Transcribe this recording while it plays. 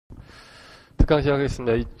특강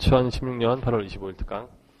시작하겠습니다. 2016년 8월 25일 특강.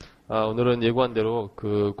 오늘은 예고한 대로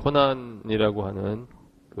그 코난이라고 하는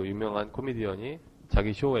그 유명한 코미디언이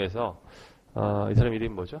자기 쇼에서 이 사람 이름이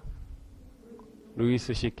뭐죠?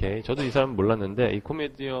 루이스 C.K. 저도 이 사람 몰랐는데 이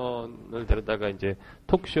코미디언을 데려다가 이제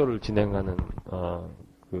톡쇼를 진행하는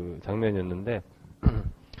그 장면이었는데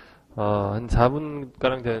한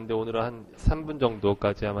 4분가량 되는데 오늘은 한 3분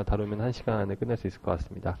정도까지 아마 다루면 1시간 안에 끝낼 수 있을 것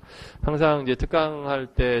같습니다. 항상 이제 특강할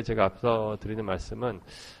때 제가 앞서 드리는 말씀은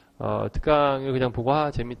특강을 그냥 보고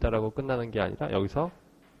재밌다라고 끝나는 게 아니라 여기서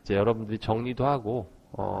이제 여러분들이 정리도 하고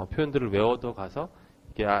표현들을 외워도 가서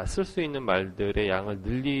쓸 수 있는 말들의 양을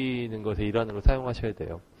늘리는 것에 일하는 걸 사용하셔야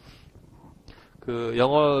돼요. 그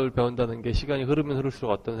영어를 배운다는 게 시간이 흐르면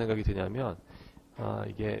흐를수록 어떤 생각이 드냐면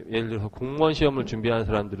이게 예를 들어서 공무원 시험을 준비하는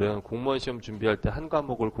사람들은 공무원 시험 준비할 때 한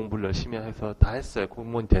과목을 공부를 열심히 해서 다 했어요.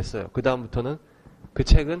 공무원이 됐어요. 그 다음부터는 그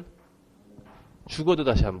책은 죽어도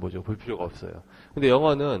다시 안 보죠. 볼 필요가 없어요. 근데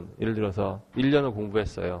영어는 예를 들어서 1년을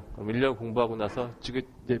공부했어요. 그럼 1년 공부하고 나서 이제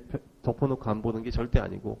덮어놓고 안 보는 게 절대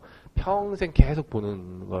아니고 평생 계속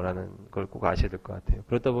보는 거라는 걸 꼭 아셔야 될 것 같아요.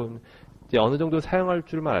 그러다 보면 이제 어느 정도 사용할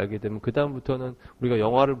줄만 알게 되면 그 다음부터는 우리가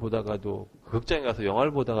영화를 보다가도 극장에 가서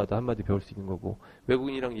영화를 보다가도 한마디 배울 수 있는 거고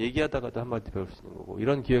외국인이랑 얘기하다가도 한마디 배울 수 있는 거고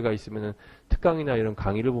이런 기회가 있으면은 특강이나 이런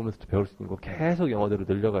강의를 보면서도 배울 수 있는 거 계속 영어들을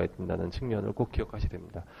늘려가야 된다는 측면을 꼭 기억하셔야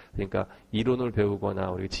됩니다. 그러니까 이론을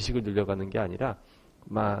배우거나 우리가 지식을 늘려가는 게 아니라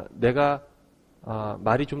내가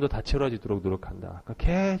말이 좀 더 다채로워지도록 노력한다. 그러니까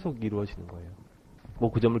계속 이루어지는 거예요. 뭐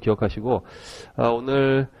그 점을 기억하시고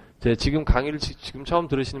오늘 지금 강의를 지금 처음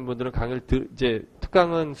들으시는 분들은 이제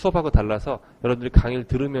특강은 수업하고 달라서 여러분들이 강의를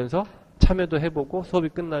들으면서 참여도 해보고 수업이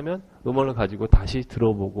끝나면 음원을 가지고 다시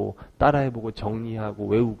들어보고 따라해보고 정리하고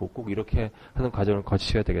외우고 꼭 이렇게 하는 과정을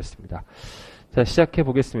거치셔야 되겠습니다. 자, 시작해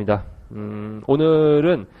보겠습니다.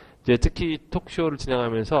 오늘은 이제 특히 톡쇼를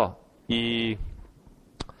진행하면서 이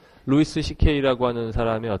루이스 C.K라고 하는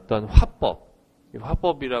사람의 어떤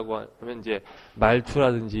화법이라고 하면 이제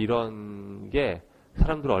말투라든지 이런 게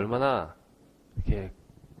사람들을 얼마나 이렇게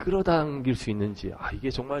끌어당길 수 있는지 이게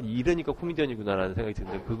정말 이러니까 코미디언이구나라는 생각이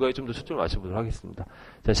드는데 그거에 좀 더 초점을 맞춰보도록 하겠습니다.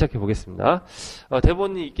 자, 시작해 보겠습니다.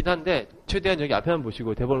 대본이 있긴 한데 최대한 여기 앞에만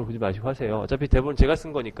보시고 대본을 보지 마시고 하세요. 어차피 대본은 제가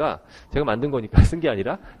쓴 거니까 제가 만든 거니까 쓴 게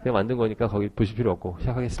아니라 제가 만든 거니까 거기 보실 필요 없고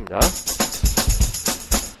시작하겠습니다.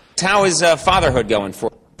 How is fatherhood going for?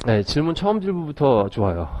 네, 질문 처음 질문부터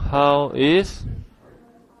좋아요. How is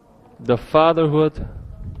the fatherhood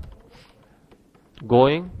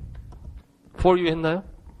going for you 했나요?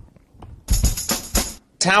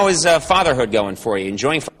 How is fatherhood going for you?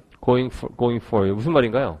 Enjoying going for you 무슨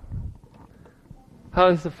말인가요?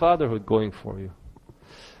 How is the fatherhood going for you?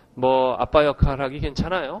 뭐 아빠 역할 하기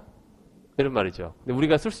괜찮아요? 이런 말이죠. 근데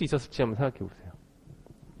우리가 쓸 수 있었을지 한번 생각해 보세요.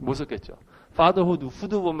 못 썼겠죠. fatherhood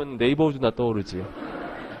후드 보면 네이버후드나 떠오르지.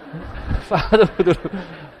 fatherhood를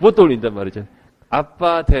못 떠올린단 말이죠.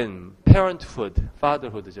 아빠 된 parenthood,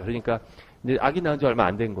 fatherhood죠. 그러니까 이제 아기 낳은 지 얼마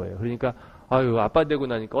안 된 거예요. 그러니까 아빠 되고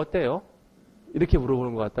나니까 어때요? 이렇게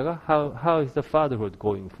물어보는 것 같다가 how is the fatherhood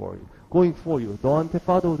going for you? going for you. 너한테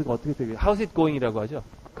fatherhood가 어떻게 되게 how is it going이라고 하죠.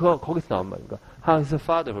 거기서 나온 말인가? how is the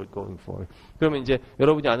fatherhood going for you? 그러면 이제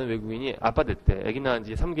여러분이 아는 외국인이 아빠 됐대. 아기 낳은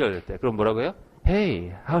지 3개월 됐대. 그럼 뭐라고 해요?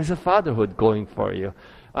 Hey, how is the fatherhood going for you?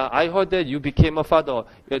 I heard that you became a father.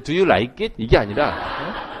 Do you like it? 이게 아니라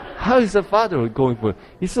how is the fatherhood going for you?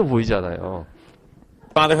 있어 보이잖아요.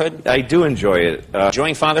 fatherhood? I do enjoy it.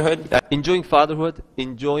 Enjoying fatherhood? Enjoying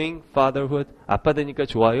fatherhood. 아빠 되니까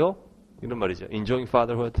좋아요? 이런 말이죠. Enjoying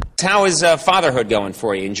fatherhood. How is fatherhood going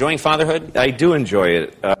for you? Enjoying fatherhood? I do enjoy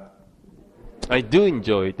it. I do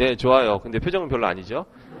enjoy it. 네, 좋아요. 근데 표정은 별로 아니죠.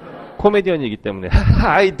 코미디언이기 때문에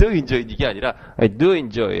I do enjoy it 이게 아니라 I do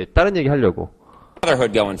enjoy it. 다른 얘기 하려고.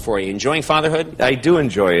 Fatherhood going for you? Enjoying fatherhood? I do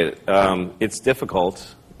enjoy it. It's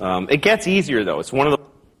difficult. It gets easier though. It's one of the.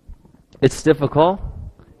 It's difficult.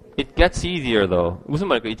 It gets easier though. 무슨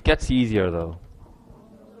말일까? It gets easier though.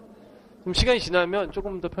 좀 시간이 지나면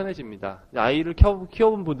조금 더 편해집니다. 아이를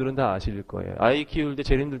키워본 분들은 다 아실 거예요. 아이 키울 때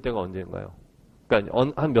제일 힘들 때가 언제인가요? 그러니까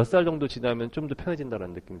한 몇 살 정도 지나면 좀 더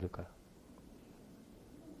편해진다는 느낌이 들까요?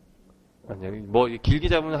 아니요. 뭐 길게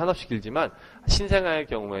잡으면 한없이 길지만 신생아의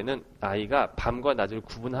경우에는 아이가 밤과 낮을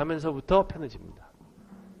구분하면서부터 편해집니다.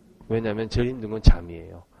 왜냐하면 제일 힘든 건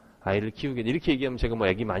잠이에요. 아이를 키우기 이렇게 얘기하면 제가 뭐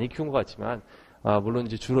애기 많이 키운 것 같지만 물론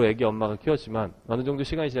이제 주로 애기 엄마가 키웠지만 어느 정도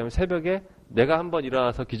시간이 지나면 새벽에 내가 한번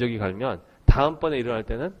일어나서 기저귀 갈면 다음번에 일어날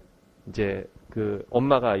때는 이제 그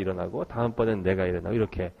엄마가 일어나고 다음번에는 내가 일어나고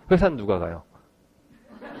이렇게 회사는 누가 가요?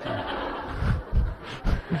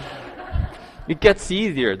 It gets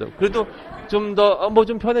easier though. 그래도 좀 더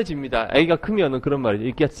좀 편해집니다. 애기가 크면은 그런 말이죠.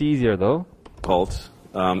 It gets easier though.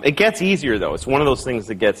 It gets easier, though. It's one of those things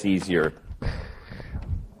that gets easier.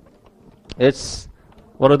 It's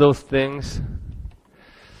one of those things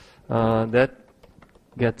that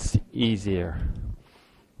gets easier.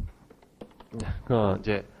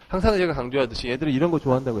 이제 항상 제가 강조하듯이 얘들은 이런 거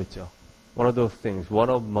좋아한다고 했죠. One of those things,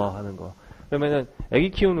 one of 뭐 하는 거. 그러면은 애기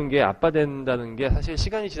키우는 게 아빠 된다는 게 사실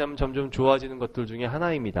시간이 지나면 점점 좋아지는 것들 중에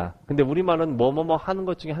하나입니다. 근데 우리말은 뭐뭐뭐 하는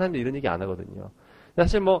것 중에 하나인데 이런 얘기 안 하거든요.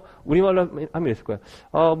 사실 뭐 우리말로 하면 있을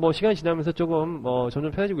거예요. 뭐 시간이 지나면서 조금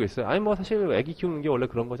점점 편해지고 있어요. 아니 뭐 사실 애기 키우는 게 원래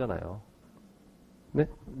그런 거잖아요. 네?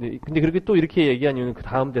 근데 그렇게 또 이렇게 얘기한 이유는 그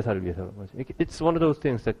다음 대사를 위해서 그런 거죠. It's one of those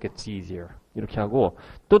things that gets easier. 이렇게 하고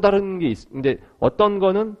또 다른 게 근데 어떤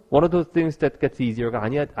거는 one of those things that gets easier가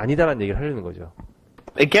아니다라는 얘기를 하려는 거죠.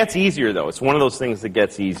 It gets easier, though. It's one of those things that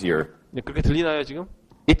gets easier. 네, 그렇게 들리나요 지금?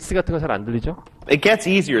 It's 같은 거 잘 안 들리죠? It gets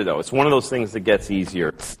easier, though. It's one of those things that gets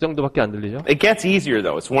easier. 정도밖에 안 들리죠? It gets easier,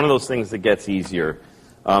 though. It's one of those things that gets easier.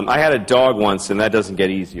 I had a dog once, and that doesn't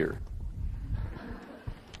get easier.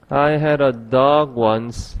 I had a dog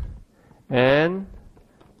once, and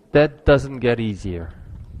that doesn't get easier.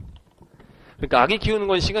 그러니까 아기 키우는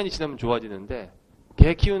건 시간이 지나면 좋아지는데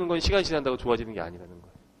개 키우는 건 시간이 지난다고 좋아지는 게 아니라는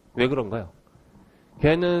거예요. 왜 그런가요?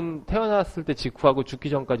 개는 태어났을 때 직후하고 죽기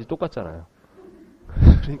전까지 똑같잖아요.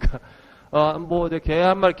 그러니까 뭐 내 개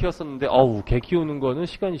한 마리 키웠었는데 개 키우는 거는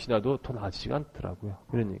시간이 지나도 더 나아지지가 않더라고요.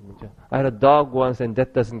 이런 얘기죠. I had a dog once, and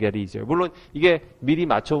that doesn't get easier. 물론 이게 미리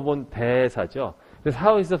맞춰본 대사죠. 그래서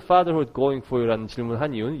How is the fatherhood going for you? 라는 질문을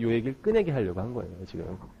한 이유는 이 얘기를 꺼내게 하려고 한 거예요,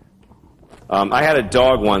 지금. I had a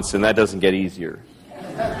dog once, and that doesn't get easier.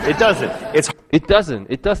 It doesn't.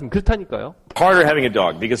 It doesn't. 그렇다니까요. Harder having a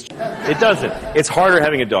dog because it doesn't. It's harder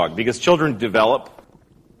having a dog because children develop.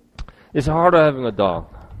 It's harder having a dog.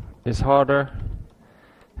 It's harder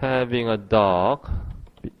having a dog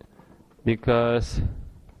because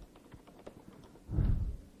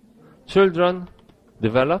children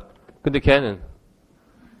develop. 근데 걔는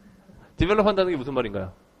develop 한다는 게 무슨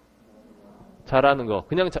말인가요? 잘하는 거.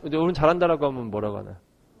 그냥 우리는 잘한다라고 하면 뭐라고 하나요?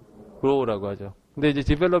 grow라고 하죠. 근데 이제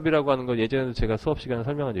develop이라고 하는 건 예전에도 제가 수업 시간에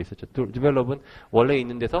설명한 적 있었죠. develop은 원래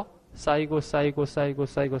있는 데서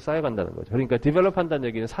쌓여간다는 거죠. 그러니까 develop 한다는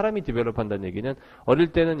얘기는 사람이 develop 한다는 얘기는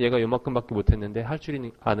어릴 때는 얘가 요만큼밖에 못했는데 할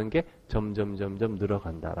줄 아는 게 점점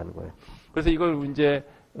늘어간다라는 거예요. 그래서 이걸 이제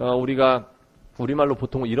우리가 우리말로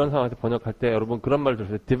보통 이런 상황에서 번역할 때 여러분 그런 말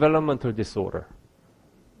들으세요. developmental disorder.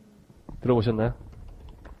 들어보셨나요?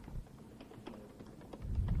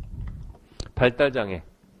 발달장애.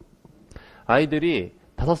 아이들이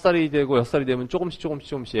 5살이 되고 6살이 되면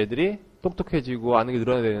조금씩 애들이 똑똑해지고 아는 게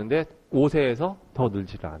늘어나야 되는데 5세에서 더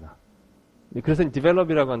늘지를 않아. 그래서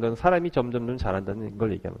develop이라고 한다는 사람이 점점 잘한다는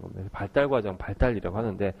걸 얘기하는 겁니다. 발달 과정, 발달이라고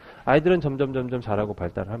하는데 아이들은 점점 잘하고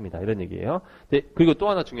발달을 합니다. 이런 얘기예요. 네, 그리고 또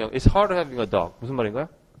하나 중요한 거. It's harder having a dog. 무슨 말인가요?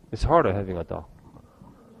 It's harder having a dog.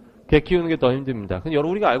 개 키우는 게 더 힘듭니다. 근데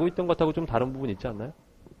여러분 우리가 알고 있던 것하고 좀 다른 부분 있지 않나요?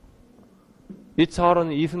 It's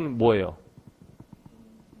harder는 it은 뭐예요?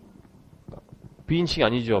 비인칭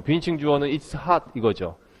아니죠. 비인칭 주어는 it's hot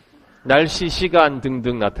이거죠. 날씨, 시간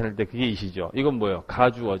등등 나타낼 때 그게 it이죠. 이건 뭐예요?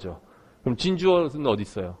 가주어죠. 그럼 진주어는 어디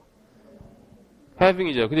있어요?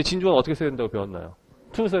 having이죠. 근데 진주어는 어떻게 써야 된다고 배웠나요?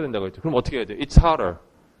 to 써야 된다고 했죠. 그럼 어떻게 해야 돼요? It's harder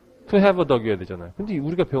to have a dog이어야 되잖아요. 근데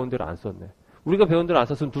우리가 배운 대로 안 썼네. 우리가 배운 대로 안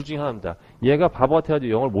썼으면 둘 중에 하나입니다. 얘가 바보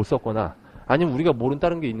같아가지고 영어를 못 썼거나 아니면 우리가 모르는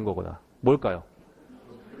다른 게 있는 거거나. 뭘까요?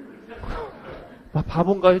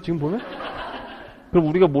 바본가요? 지금 보면? 그럼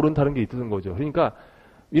우리가 모르는 다른 게 있는 거죠. 그러니까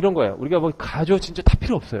이런 거예요. 우리가 뭐 가져 진짜 다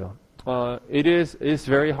필요 없어요. It's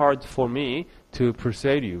very hard for me to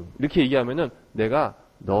persuade you. 이렇게 얘기하면은 내가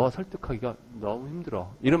너 설득하기가 너무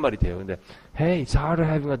힘들어. 이런 말이 돼요. 근데 Hey, it's harder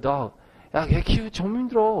having a dog. 야, 걔 키우기 좀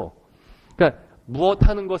힘들어. 그러니까 무엇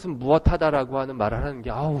하는 것은 무엇하다라고 하는 말을 하는 게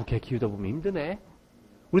걔 키우다 보면 힘드네.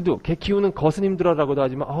 우리도 걔 키우는 것은 힘들어라고도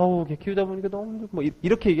하지만 걔 키우다 보니까 너무 힘들어. 뭐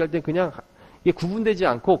이렇게 얘기할 때 그냥 이게 구분되지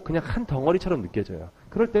않고 그냥 한 덩어리처럼 느껴져요.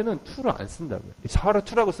 그럴 때는 to를 안 쓴다고요. harder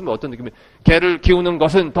to라고 쓰면 어떤 느낌이 개를 키우는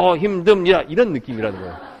것은 더 힘듭니다. 이런 느낌이라는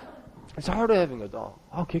거예요. It's harder having a dog.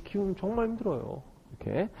 개 키우면 정말 힘들어요.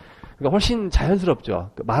 이렇게. 그러니까 훨씬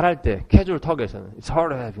자연스럽죠. 말할 때 casual talk에서는 It's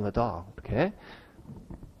harder having a dog. 이렇게.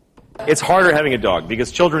 It's harder having a dog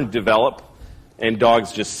because children develop and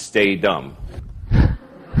dogs just stay dumb.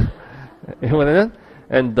 이번에는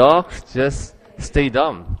and dogs just stay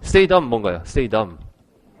dumb. Stay dumb 뭔가요? Stay dumb.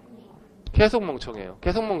 계속 멍청해요.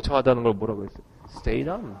 계속 멍청하다는 걸 뭐라고 했어요? Stay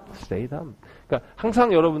dumb. Stay dumb. 그러니까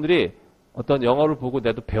항상 여러분들이 어떤 영어를 보고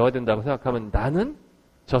나도 배워야 된다고 생각하면 나는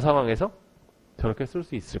저 상황에서 저렇게 쓸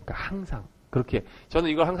수 있을까? 항상. 그렇게. 저는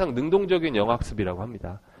이걸 항상 능동적인 영어 학습이라고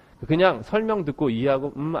합니다. 그냥 설명 듣고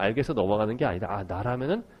이해하고 알겠어 넘어가는 게 아니라 아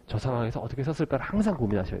나라면은 저 상황에서 어떻게 썼을까를 항상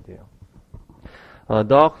고민하셔야 돼요.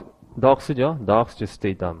 dogs죠. dogs just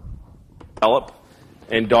stay dumb. Develop,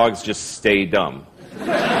 and dogs just stay dumb.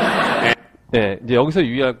 네, 이제 여기서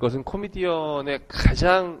유의할 것은 코미디언의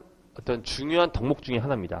가장 어떤 중요한 덕목 중에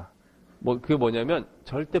하나입니다. 그게 뭐냐면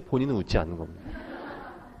절대 본인은 웃지 않는 겁니다.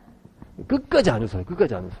 끝까지 안 웃어요.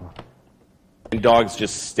 끝까지 안 웃어. And dogs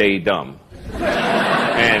just stay dumb.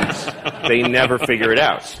 And they never figure it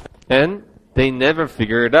out. And they never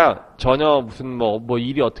figure it out. 전혀 무슨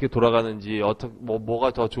일이 어떻게 돌아가는지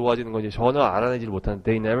뭐가 더 좋아지는 건지 전혀 알아내지를 못하는.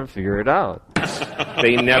 They never figure it out.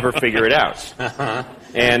 They never figure it out.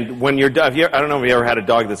 And when you're dog, I don't know if you ever had a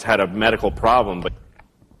dog that's had a medical problem, but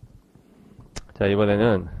자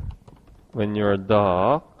이번에는 when you're a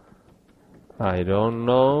dog, I don't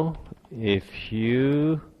know if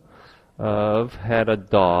you have had a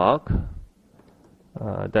dog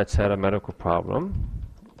that's had a medical problem.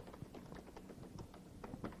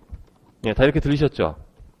 예, 다 이렇게 들리셨죠?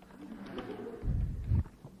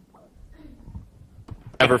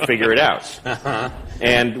 never figure it out.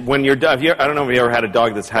 And when you're dog, I don't know if you ever had a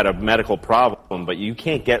dog that's had a medical problem, but you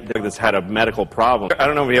can't get the dog that's had a medical problem. I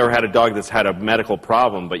don't know if you ever had a dog that's had a medical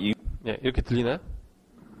problem, but you. 예, 이렇게 들리나요?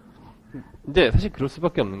 근데 사실 그럴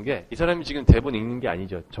수밖에 없는 게 이 사람이 지금 대본 읽는 게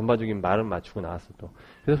아니죠. 전반적인 말은 맞추고 나왔어 또.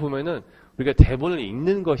 그래서 보면은 우리가 대본을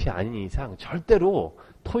읽는 것이 아닌 이상 절대로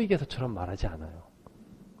토익에서처럼 말하지 않아요.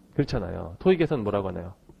 그렇잖아요. 토익에서는 뭐라고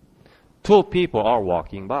하나요? Two people are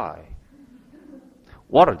walking by.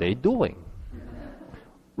 What are they doing?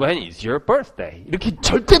 When is your birthday? 이렇게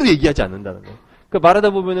절대로 얘기하지 않는다는 거예요. 그러니까 말하다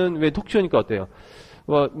보면은 왜 톡쇼니까 어때요?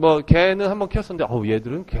 개는 한번 키웠었는데,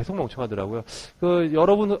 얘들은 계속 멍청하더라고요.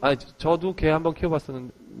 저도 개 한번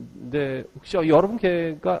키워봤었는데, 혹시 여러분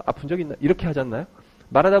개가 아픈 적 있나? 이렇게 하지 않나요?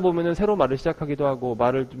 말하다 보면은 새로 말을 시작하기도 하고,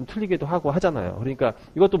 말을 좀 틀리기도 하고 하잖아요. 그러니까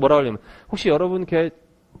이것도 뭐라고 하냐면, 혹시 여러분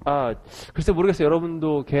글쎄 모르겠어요.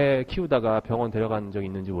 여러분도 개 키우다가 병원 데려간 적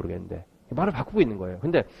있는지 모르겠는데, 말을 바꾸고 있는 거예요.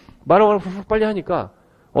 근데 말을 훅 빨리 하니까,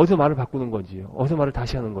 어디서 말을 바꾸는 건지, 어디서 말을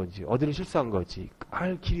다시 하는 건지, 어디를 실수한 건지,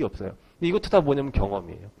 할 길이 없어요. 근데 이것도 다 뭐냐면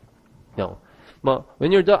경험이에요.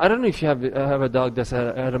 When you're dog, I don't know if you have a dog that's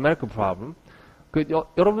had a medical problem.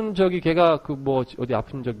 여러분 걔가 어디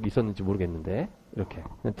아픈 적 있었는지 모르겠는데, 이렇게.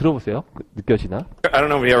 들어보세요. 느껴지나? I don't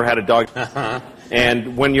know if you ever had a dog.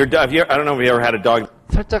 And when you're dog, I don't know if you ever had a dog.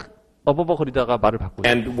 살짝 어버버거리다가 말을 바꾸죠.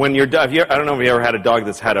 And when you're dog, I don't know if you ever had a dog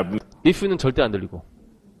that's had a. if는 절대 안 들리고.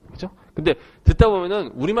 그죠? 근데 듣다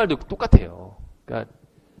보면은 우리말도 똑같아요. 그러니까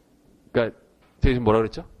제가 지금 뭐라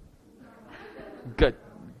그랬죠? 그러니까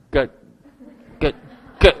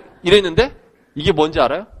이랬는데 이게 뭔지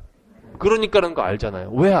알아요? 그러니까라는 거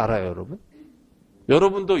알잖아요. 왜 알아요, 여러분?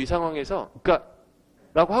 여러분도 이 상황에서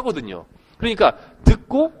라고 하거든요. 그러니까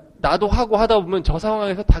듣고 나도 하고 하다 보면 저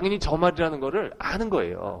상황에서 당연히 저 말이라는 거를 아는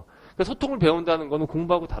거예요. 그러니까 소통을 배운다는 거는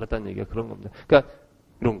공부하고 다르다는 얘기가 그런 겁니다. 그러니까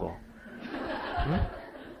이런 거. 응?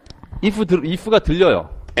 if가 들려요.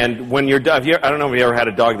 And when you're dog, I don't know if you ever had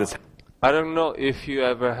a dog that's. I don't know if you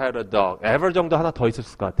ever had a dog. ever 정도 하나 더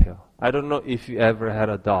있었을 것 같아요. I don't know if you ever had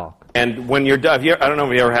a dog. And when you're dog, I don't know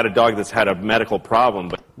if you ever had a dog that's had a medical problem,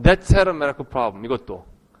 but. That's had a medical problem. 이것도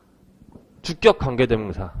주격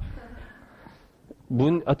관계대명사.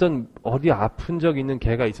 어디 아픈 적 있는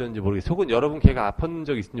개가 있었는지 모르겠어요. 혹은 여러분 개가 아픈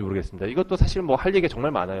적 있는지 모르겠습니다. 이것도 사실 할 얘기가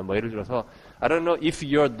정말 많아요. 예를 들어서 I don't know if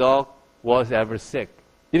your dog was ever sick.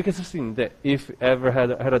 이렇게 쓸 수 있는데 if ever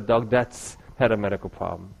had a dog that's had a medical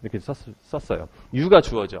problem. 이렇게 썼어요. you가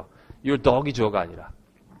주어죠. your dog이 주어가 아니라.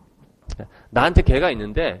 나한테 개가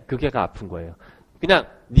있는데 그 개가 아픈 거예요. 그냥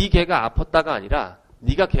네 개가 아팠다가 아니라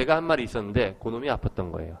네가 개가 한 마리 있었는데 그놈이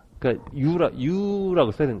아팠던 거예요. 그러니까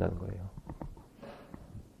you라고 써야 된다는 거예요.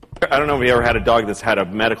 I don't know if you ever had a dog that's had a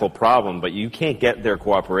medical problem, but you can't get their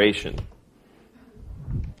cooperation.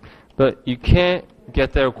 But you can't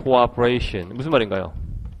get their cooperation. 무슨 말인가요?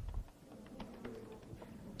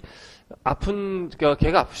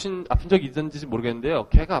 걔가 아픈 적이 있는지 모르겠는데요.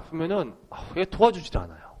 걔가 아프면은, 걔 도와주질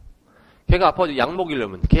않아요. 걔가 아파서 약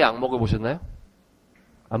먹이려면, 걔 약 먹여보셨나요?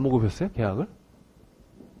 안 먹어보셨어요? 걔약을?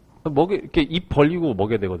 이렇게 입 벌리고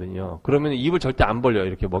먹여야 되거든요. 그러면 입을 절대 안 벌려요.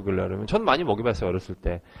 이렇게 먹이려면. 전 많이 먹여봤어요. 어렸을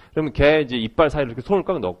때. 그러면 걔 이제 이빨 사이로 이렇게 손을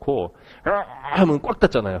꽉 넣고, 하면 꽉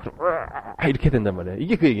닫잖아요. 그럼, 이렇게 된단 말이에요.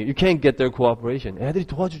 이게 그 얘기예요. You can't get their cooperation. 애들이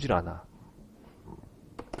도와주질 않아.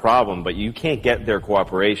 Problem, but you can't get their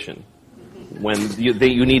cooperation. When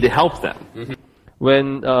you need to help them.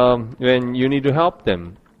 When you need to help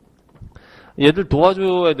them. 얘들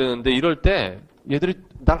도와줘야 되는데 이럴 때 얘들이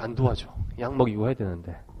날 안 도와줘. 약 먹이고 해야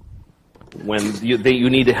되는데. When you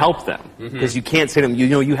need to help them, because you can't say to them,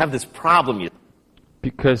 you have this problem.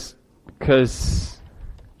 because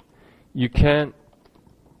you can't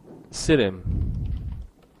sit him.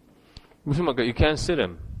 무슨 말일까? You can't sit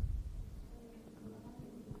him.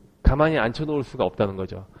 가만히 앉혀놓을 수가 없다는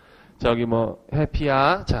거죠. 저기 뭐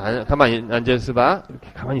해피야, 자 가만히 앉아있어봐, 이렇게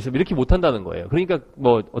가만히 있어, 이렇게 못한다는 거예요. 그러니까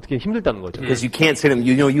뭐 어떻게 힘들다는 거죠. Because you can't sit him.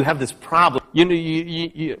 You know you have this problem.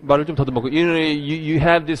 말을 좀 더듬었고, you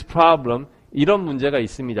have this problem. 이런 문제가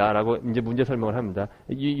있습니다라고 이제 문제 설명을 합니다.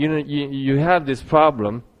 You have this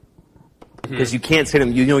problem. Because you can't sit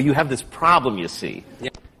him. You know you have this problem. You see.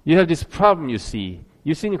 You have this problem. You see.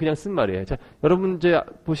 You see는 그냥 쓴 말이에요. 자, 여러분 이제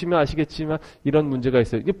보시면 아시겠지만 이런 문제가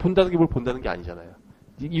있어요. 이게 본다는 게 뭘 본다는 게 아니잖아요.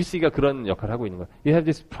 You see가 그런 역할을 하고 있는 거예요. You have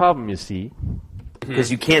this problem. You see.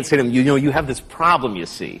 Because you can't sit him. You know you have this problem. You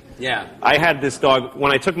see. Yeah. I had this dog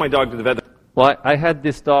when I took my dog to the vet. Well, I had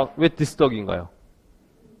this dog. 왜 this dog인가요?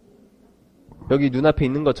 여기 눈앞에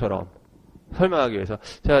있는 것처럼 설명하기 위해서.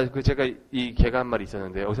 제가 이 개가 한 마리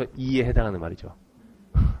있었는데, 여기서 이에 해당하는 말이죠.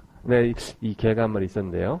 네, 이 개가 한 마리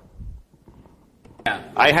있었는데요.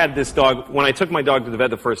 I had this dog when I took my dog to the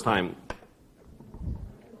vet the first time.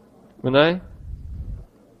 When I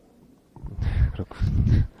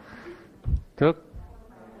took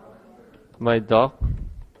my dog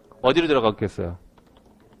어디로 데려갔겠어요?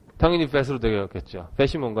 당연히 vet으로 데려갔겠죠.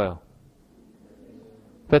 vet이 뭔가요?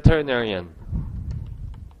 veterinarian.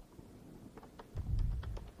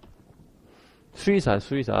 수의사.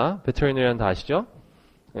 veterinarian 다 아시죠?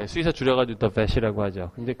 네, 수의사 줄여가지고 the vet이라고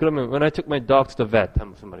하죠. 근데 그러면 when I took my dog to the vet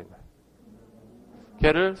하면 무슨 말인가요?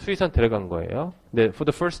 걔를 수의사한테 데려간 거예요. 근데 for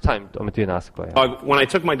the first time 아마 뒤에 나왔을 거예요. When I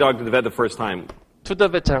took my dog to the vet the first time. to the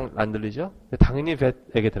vet 잘 안 들리죠? 당연히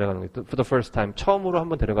vet에게 데려가는 거예요. for the first time 처음으로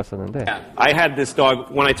한번 데려갔었는데. I had this dog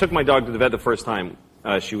when I took my dog to the vet the first time.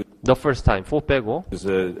 She was the first time 4 빼고. Was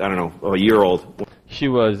I don't know a year old. She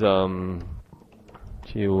was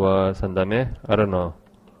한 다음에 I don't know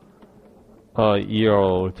a year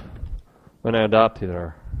old when I adopted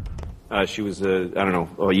her. She was I don't know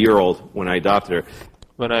a year old when I adopted her.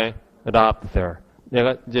 When I adopted her.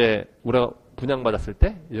 내가 이제 우리가 분양받았을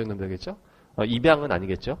때 이 정도면 되겠죠? 입양은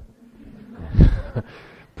아니겠죠?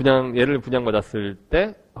 얘를 분양받았을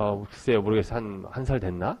때 글쎄요 모르겠어요. 한 살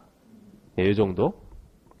됐나? 예, 이 정도.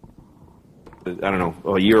 I don't know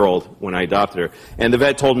a year old when I adopted her, and the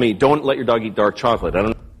vet told me don't let your dog eat dark chocolate. I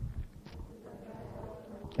don't.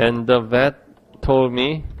 And the vet told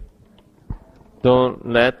me don't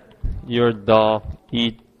let your dog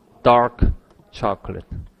eat dark chocolate.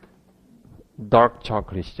 dark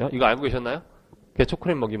chocolate이죠. 이거 알고 계셨나요? 걔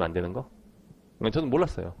초콜릿 먹이면 안 되는 거? 저는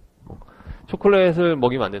몰랐어요. 초콜릿을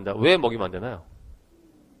먹이면 안 된다. 왜 먹이면 안 되나요?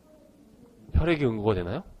 혈액이 응고가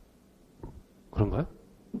되나요? 그런가요?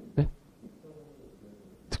 네?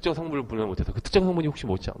 특정 성분을 분열 못해서. 그 특정 성분이 혹시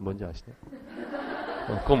뭔지 아시나요?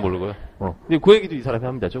 그건 모르고요. 근데 그 얘기도 이 사람이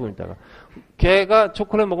합니다. 조금 있다가. 걔가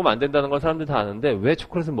초콜릿 먹으면 안 된다는 건 사람들 다 아는데 왜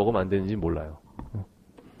초콜릿을 먹으면 안 되는지 몰라요.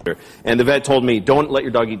 And the vet told me don't let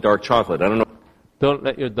your dog eat dark chocolate. I don't know. Don't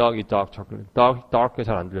let your dog eat dark chocolate. dark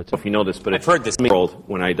잘 안 들렸죠? If you know this, but I've heard this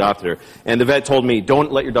when I adopted her. And the vet told me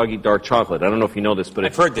don't let your dog eat dark chocolate. I don't know if you know this, but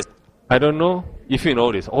I've heard this. I don't know if you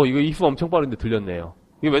know this. 이거 if 엄청 빠른데 들렸네요.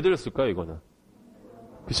 이게 왜 들렸을까요, 이거는?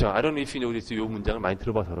 그쵸. I don't know if you know this. 이 문장을 많이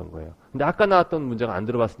들어봐서 그런 거예요. 근데 아까 나왔던 문장을 안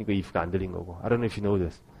들어봤으니까 if가 안 들린 거고. I don't know if you know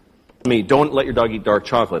this. Me, don't let your dog eat dark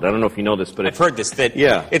chocolate. I don't know if you know this, but I've heard this. That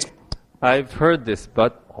yeah, I've heard this,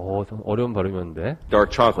 but 어려운 발음이었는데.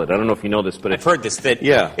 Dark chocolate. I don't know if you know this, but I've heard this. That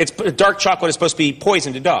yeah, dark chocolate is supposed to be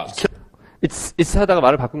poison to dogs. It's 하다가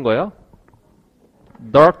말을 바꾼 거예요.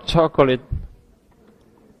 Dark chocolate.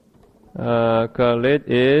 Chocolate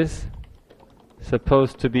is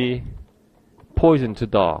supposed to be poison to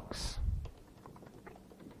dogs.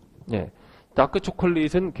 예. 다크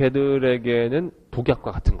초콜릿은 개들에게는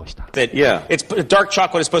독약과 같은 것이다. That yeah, dark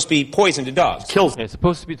chocolate is supposed to be poison to dogs. Kills. 예,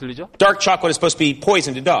 supposed to be 들리죠? Dark chocolate is supposed to be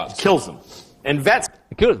poison to dogs. Kills them. And vets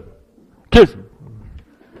kills.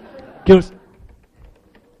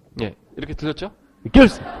 예, 이렇게 들렸죠?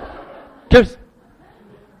 kills.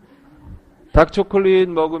 다크 초콜릿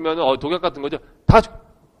먹으면 독약 같은 거죠? 다 죽.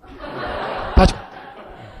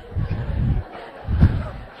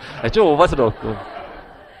 좀 오바스럽고.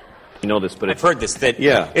 You know this, but I've heard this. That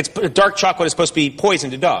yeah, dark chocolate is supposed to be poison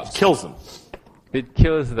to dogs. Kills them. It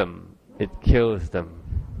kills them.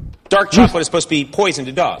 Dark chocolate is supposed to be poison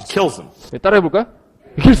to dogs. Kills them. 따라해볼까요?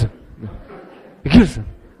 It kills them.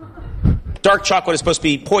 Dark chocolate is supposed to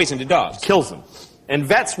be poison to dogs. Kills them. And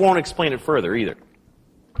vets won't explain it further either.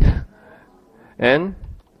 And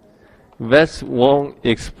vets won't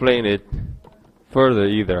explain it further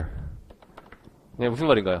either. 네, 무슨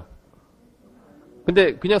말인가요?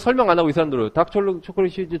 근데 그냥 설명 안 하고 이 사람들은 닥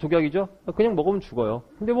초콜릿이 이제 독약이죠? 그냥 먹으면 죽어요.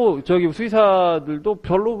 근데 뭐 저기 수의사들도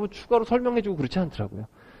별로 뭐 추가로 설명해주고 그렇지 않더라고요.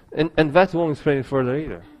 And vets won't explain it further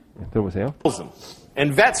either. 네, 들어보세요.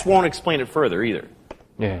 And vets won't explain it further either.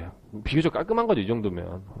 예, 비교적 깔끔한 거죠, 이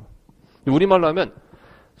정도면. 우리말로 하면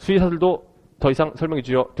수의사들도 더 이상 설명해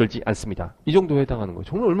주지 않습니다. 이 정도에 해당하는 거예요.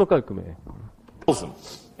 정말 얼마나 깔끔해.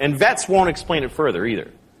 And vets won't explain it further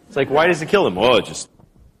either. It's like, why does it kill them? Oh, just.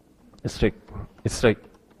 It's like,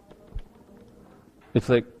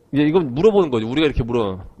 이건 물어보는 거죠. 우리가 이렇게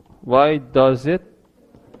물어. Why does it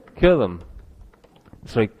kill them?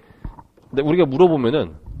 It's like, 근데 우리가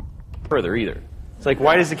물어보면은. Further either. It's like,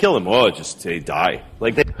 why does it kill them? Oh, just they die.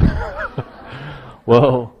 Like they.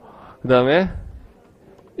 Well, 그 다음에,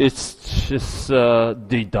 it's just,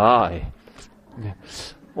 they die.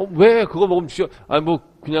 왜 그거 먹으면 죽여? 아니, 뭐,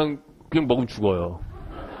 그냥 먹으면 죽어요.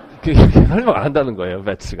 그렇게 설명 안 한다는 거예요,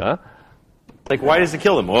 배츠가. Like, why does it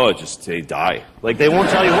kill them? Oh, just they die. Like, they won't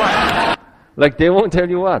tell you what. Like, they won't tell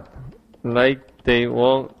you what. Like, they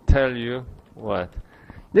won't tell you what.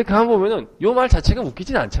 근데 가만 보면은, 요 말 자체가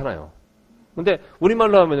웃기진 않잖아요. 근데,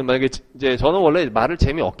 우리말로 하면은, 만약에, 이제, 저는 원래 말을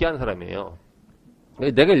재미없게 하는 사람이에요.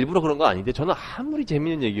 내가 일부러 그런 거 아닌데, 저는 아무리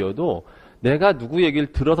재미있는 얘기여도, 내가 누구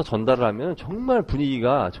얘기를 들어서 전달을 하면, 정말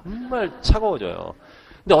분위기가 정말 차가워져요.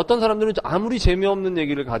 근데 어떤 사람들은 아무리 재미없는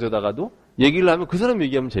얘기를 가져다가도 얘기를 하면 그 사람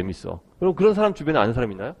얘기하면 재밌어. 그럼 그런 사람 주변에 아는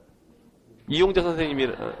사람 있나요? 이용자 선생님이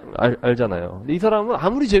알잖아요. 근데 이 사람은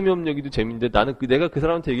아무리 재미없는 얘기도 재밌는데 나는 내가 그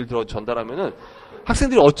사람한테 얘기를 들어 전달하면은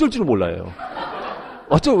학생들이 어쩔 줄 몰라요.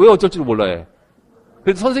 왜 어쩔 줄 몰라요.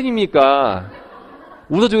 그래서 선생님이니까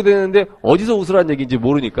웃어줘야 되는데 어디서 웃으라는 얘기인지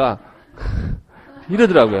모르니까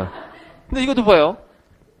이러더라고요. 근데 이것도 봐요.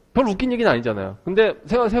 별로 웃긴 얘기는 아니잖아요. 근데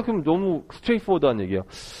생각해보면 너무 스트레이트포워드한 얘기예요.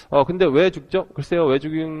 근데 왜 죽죠? 글쎄요, 왜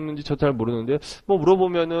죽는지 저 잘 모르는데, 뭐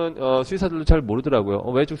물어보면은, 수의사들도 잘 모르더라고요.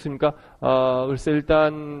 왜 죽습니까? 글쎄,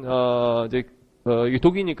 일단, 이게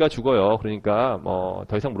독이니까 죽어요. 그러니까,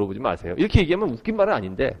 더 이상 물어보지 마세요. 이렇게 얘기하면 웃긴 말은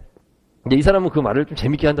아닌데, 근데 이 사람은 그 말을 좀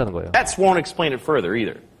재밌게 한다는 거예요. Vets won't explain it further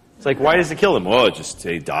either. It's like, why does it kill them? Oh, just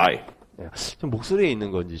they die. 좀 목소리에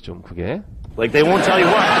있는 건지 좀 그게. Like, they won't tell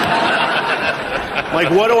you what. Like,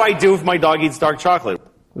 what do I do if my dog eats dark chocolate?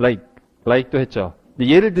 Like도 했죠. 근데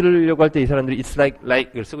예를 들으려고 할 때 이 사람들이 it's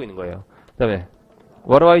like을 쓰고 있는 거예요. 그 다음에,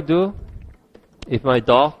 what do I do if my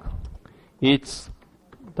dog eats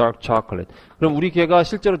dark chocolate? 그럼 우리 개가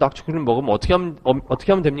실제로 dark chocolate를 먹으면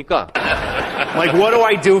어떻게 하면 됩니까? Like, what do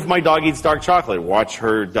I do if my dog eats dark chocolate? Watch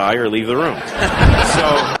her die or leave the room.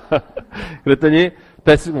 So. 그랬더니,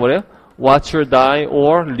 베스가 뭐래요? Watch her die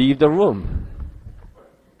or leave the room.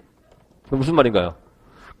 무슨 말인가요?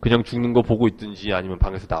 그냥 죽는 거 보고 있든지 아니면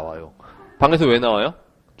방에서 나와요. 방에서 왜 나와요?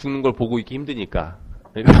 죽는 걸 보고 있기 힘드니까.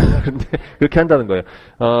 그런데 그렇게 한다는 거예요.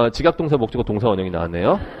 지각동사, 목적어, 동사 원형이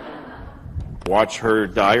나왔네요. Watch her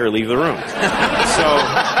die or leave the room. So.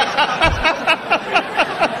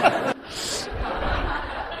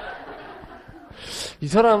 이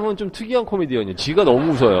사람은 좀 특이한 코미디언이에요. 지가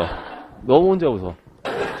너무 웃어요. 너무 혼자 웃어.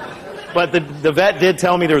 But the vet did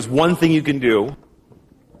tell me there's one thing you can do.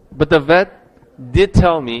 But the vet did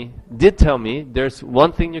tell me there's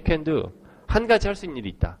one thing you can do. 한 가지 할 수 있는 일이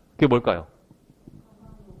있다. 그게 뭘까요?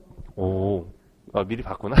 미리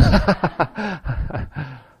봤구나.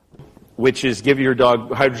 Which is give your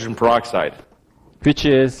dog hydrogen peroxide. Which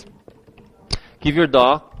is give your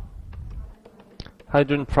dog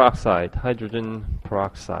hydrogen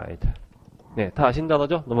peroxide. 네, 다 아신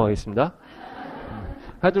단어죠? 넘어가겠습니다.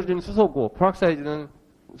 하이드로겐 수소고, peroxide는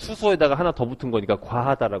수소에다가 하나 더 붙은 거니까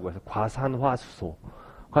과하다라고 해서 과산화수소.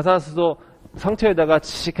 과산화수소 상처에다가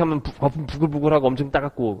치익하면 거품 부글부글하고 엄청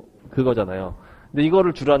따갑고 그거잖아요. 근데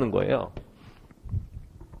이거를 주라는 거예요.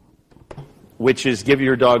 Which is give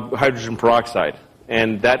your dog hydrogen peroxide,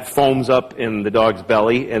 and that foams up in the dog's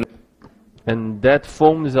belly, and that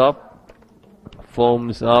foams up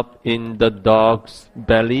in the dog's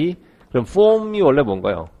belly. 그럼 foam이 원래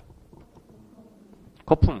뭔가요?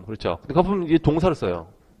 거품, 그렇죠. 근데 거품 이게 동사를 써요.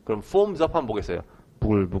 그럼 foams up 한번 보겠어요.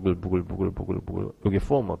 부글부글. 이게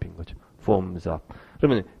foam up인 거죠. foams up.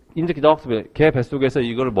 그러면 in the dog's belly, 개 뱃속에서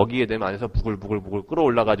이걸 먹이게 되면 안에서 부글부글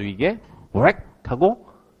끌어올라가지고 이게 렉 하고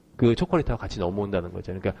그 초콜릿하고 같이 넘어온다는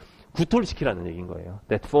거죠. 그러니까 구토를 시키라는 얘기인 거예요.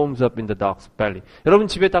 That foams up in the dog's belly. 여러분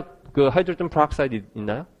집에 딱 그 하이드로젠 페락사이드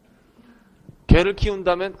있나요? 개를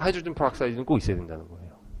키운다면 하이드로젠 페락사이드는 꼭 있어야 된다는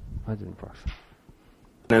거예요. 하이드로젠 페락사이드.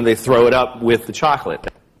 And they throw it up with the chocolate.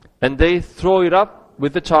 And they throw it up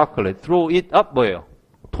with the chocolate. Throw it up 뭐예요?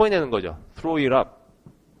 토해내는 거죠. Throw it up.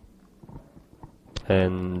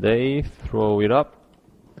 And they throw it up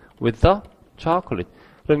with the chocolate.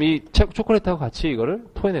 그럼 이 초콜릿하고 같이 이거를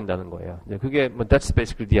토해낸다는 거예요. 그게 뭐 that's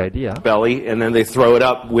basically the idea. belly, and then they throw it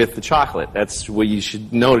up with the chocolate. That's what you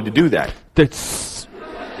should know to do that. That's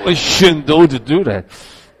what you should know to do that.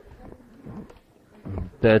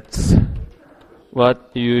 That's what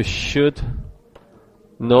you should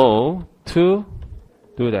know to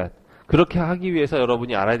do that. 그렇게 하기 위해서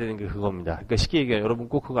여러분이 알아야 되는 게 그겁니다. 그러니까 쉽게 얘기하면 여러분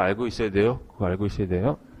꼭 그거 알고 있어야 돼요. 그거 알고 있어야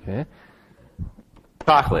돼요. Okay.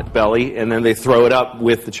 Chocolate belly, and then they throw it up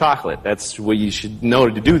with the chocolate. That's what you should know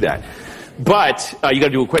to do that. But you got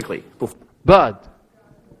to do it quickly. But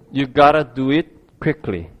you gotta do it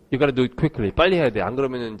quickly. You gotta do it quickly. 빨리 해야 돼. 안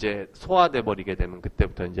그러면 이제 소화돼 버리게 되면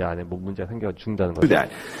그때부터 이제 안에 뭐 문제가 생겨 죽는다는 거죠. Do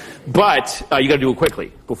that. But you got to do it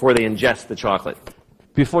quickly before they ingest the chocolate.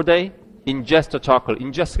 Before they ingest the chocolate.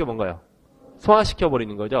 ingest가 뭔가요? 소화시켜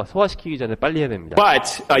버리는 거죠. 소화시키기 전에 빨리 해야 됩니다.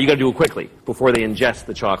 But you got to do it quickly before they ingest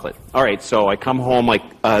the chocolate. All right, so I come home like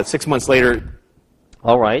 6 months later.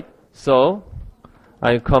 All right, so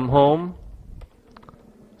I come home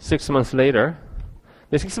 6 months later.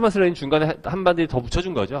 근데 6 months later 중간에 한 마디 더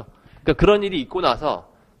붙여준 거죠. 그러니까 그런 일이 있고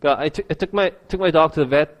나서, 그러니까 I took my dog to the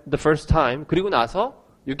vet the first time. 그리고 나서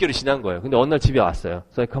 6개월이 지난 거예요. 근데 어느 날 집에 왔어요.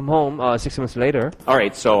 So I come home 6 months later. All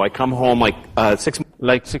right, so I come home like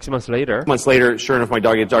 6 months later. months later. Sure enough, my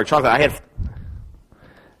dog ate dark chocolate.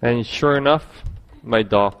 And sure enough, my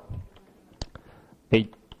dog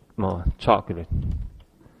ate chocolate.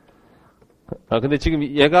 근데 지금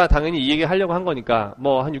얘가 당연히 이 얘기 하려고 한 거니까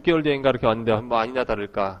뭐 한 6개월 뒤인가 이렇게 왔는데 뭐 아니나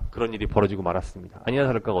다를까 그런 일이 벌어지고 말았습니다. 아니나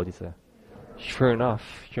다를까가 어디 있어요? Sure enough.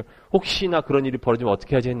 혹시나 그런 일이 벌어지면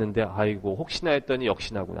어떻게 하지 했는데 아이고 혹시나 했더니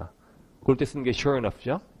역시나구나. 그럴 때 쓰는 게 sure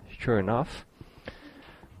enough죠. Sure enough.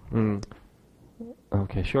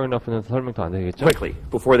 Okay, sure enough는 설명 더 안 되겠죠? Quickly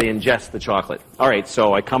before they ingest the chocolate. All right,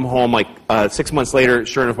 so I come home like 6 months later.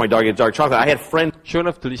 Sure enough, my dog ate dark chocolate. I had friends. Sure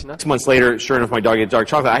enough 들리시나? 6 months later. Sure enough, my dog ate dark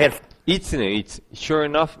chocolate. I had Eats네, eats. Sure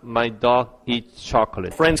enough, my dog eats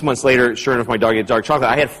chocolate. friends. Months later. Sure enough, my dog ate dark chocolate.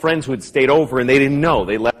 I had friends who had stayed over and they didn't know.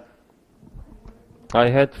 They left. I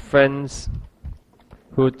had friends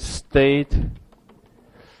who stayed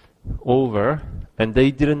over and they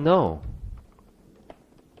didn't know.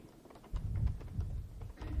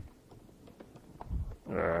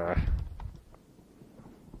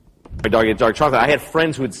 My dog ate dark chocolate. I had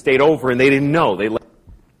friends who had stayed over and they didn't know. They left.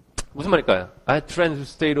 무슨 말일까요? I had friends who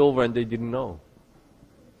stayed over and they didn't know.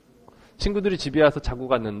 친구들이 집에 와서 자고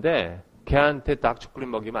갔는데 걔한테 딱 초콜릿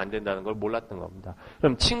먹이면 안 된다는 걸 몰랐던 겁니다.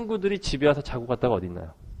 그럼 친구들이 집에 와서 자고 갔다가 어디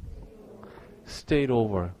있나요? Stayed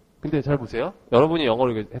over. 근데 잘 보세요. 여러분이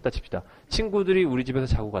영어로 했다 칩시다. 친구들이 우리 집에서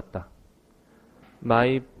자고 갔다.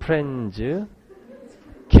 My friends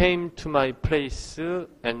came to my place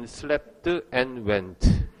and slept and went.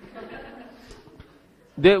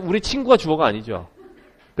 근데 우리 친구가 주어가 아니죠.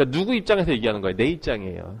 그러니까 누구 입장에서 얘기하는 거예요? 내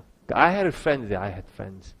입장이에요. 그러니까 I had friends, I had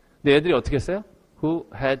friends. 근데 애들이 어떻게 했어요? Who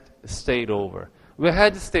had stayed over. 왜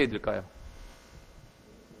had stayed일까요?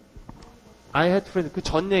 I had friends. 그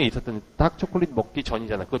전에 있었던 닭 초콜릿 먹기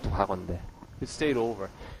전이잖아. 그것도 과거인데. stayed over.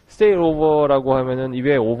 stayed over라고 하면은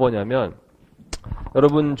왜 over냐면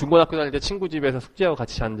여러분 중고등학교 다닐 때 친구 집에서 숙제하고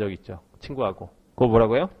같이 잔 적 있죠? 친구하고. 그거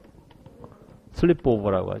뭐라고요? sleep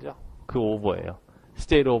over라고 하죠. 그 over예요.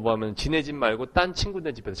 stayed over 하면 지네 집 말고 딴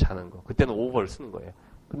친구네 집에서 자는 거. 그때는 over를 쓰는 거예요.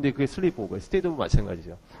 근데 그게 sleep over, stayed over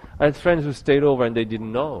마찬가지죠. I had friends who stayed over and they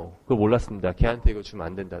didn't know. 그걸 몰랐습니다. 걔한테 이거 주면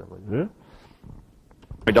안 된다는 거를.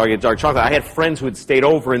 My dog ate dark chocolate. I had friends who had stayed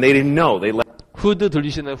over and they didn't know. They left. 후드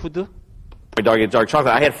들리시나요? 후드? My dog ate dark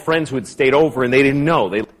chocolate. I had friends who had stayed over and they didn't know.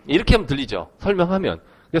 They. 이렇게 하면 들리죠. 설명하면.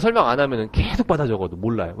 설명 안 하면은 계속 받아 적어도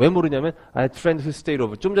몰라요. 왜 모르냐면 I had friends who stayed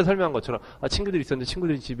over. 좀 전에 설명한 것처럼 친구들이 있었는데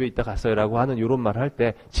친구들이 집에 있다 갔어요라고 하는 이런 말을 할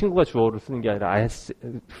때 친구가 주어로 쓰는 게 아니라 I had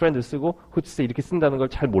friends 쓰고 who stay 이렇게 쓴다는 걸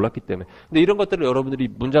잘 몰랐기 때문에. 근데 이런 것들을 여러분들이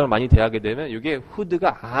문장을 많이 대하게 되면 이게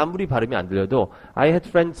who'd가 아무리 발음이 안 들려도 I had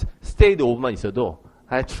friends stayed over만 있어도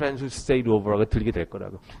I had friends who stayed over라고 들리게 될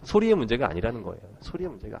거라고. 소리의 문제가 아니라는 거예요. 소리의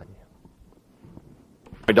문제가 아니에요.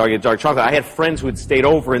 My dog ate dark chocolate. I had friends who had stayed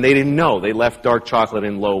over and they didn't know. They left dark chocolate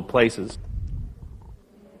in low places.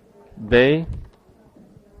 They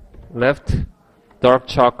left dark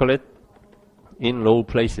chocolate in low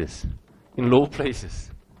places. In low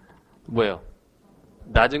places. 뭐예요?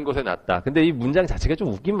 낮은 곳에 놨다. 근데 이 문장 자체가 좀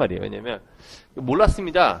웃긴 말이에요. 왜냐면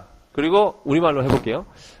몰랐습니다. 그리고 우리말로 해볼게요.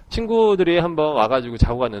 친구들이 한번 와가지고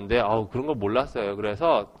자고 갔는데 그런 걸 몰랐어요.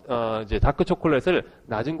 그래서 이제 다크 초콜릿을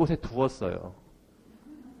낮은 곳에 두었어요.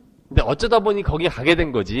 근데 어쩌다 보니 거기에 가게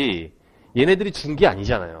된 거지 얘네들이 준 게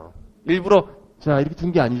아니잖아요. 일부러 자 이렇게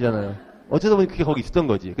둔 게 아니잖아요. 어쩌다 보니 그게 거기 있었던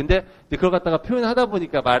거지. 근데 그걸 갖다가 표현하다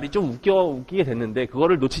보니까 말이 좀 웃기게 됐는데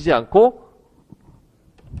그거를 놓치지 않고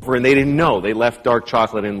And they didn't know. They left dark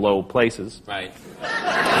chocolate in low places. Right.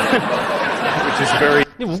 Which is very...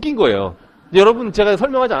 웃긴 거예요. 여러분 제가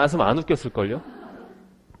설명하지 않았으면 안 웃겼을걸요?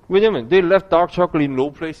 왜냐면 they left dark chocolate in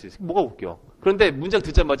low places. 뭐가 웃겨? 그런데 문장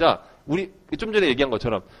듣자마자 우리 좀 전에 얘기한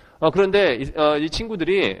것처럼 그런데 이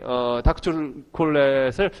친구들이 다크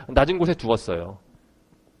초콜릿을 낮은 곳에 두었어요.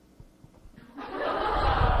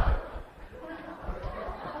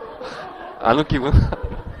 안 웃기구나.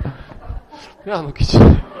 왜 안 웃기지?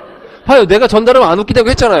 봐요, 내가 전달하면 안 웃기다고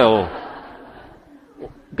했잖아요.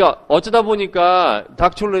 그러니까 어쩌다 보니까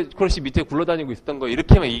다크 초콜릿이 밑에 굴러다니고 있었던 거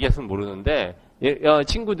이렇게만 얘기했으면 모르는데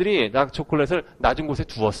친구들이 다크 초콜릿을 낮은 곳에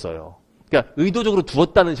두었어요. 그러니까 의도적으로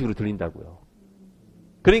두었다는 식으로 들린다고요.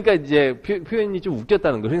 그러니까 이제 표현이 좀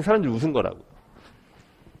웃겼다는 거. 그러니까 사람들이 웃은 거라고.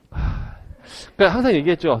 그러니까 항상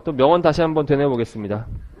얘기했죠. 또 명언 다시 한번 되뇌보겠습니다.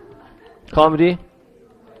 Comedy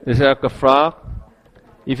is like a frog.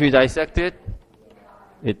 If you dissect it,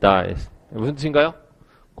 it dies. 무슨 뜻인가요?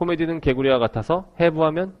 코미디는 개구리와 같아서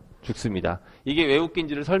해부하면 죽습니다. 이게 왜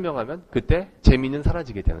웃긴지를 설명하면 그때 재미는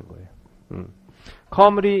사라지게 되는 거예요.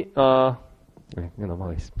 Comedy, 네, 그냥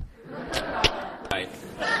넘어가겠습니다.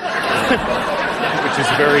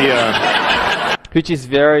 Which is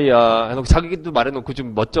very, 자기도 말해놓고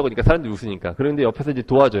좀 멋쩍으니까 사람들이 웃으니까. 그런데 옆에서 이제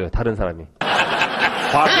도와줘요, 다른 사람이.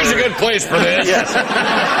 Here's a good place for this. Yes.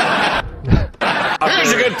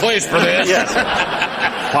 Here's a good place for this. Yes.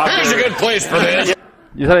 Here's a good place for this.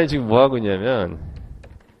 이 사람이 지금 뭐 하고 있냐면,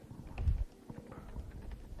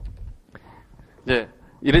 이제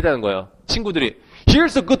이랬다는 거예요. 친구들이,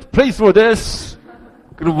 Here's a good place for this.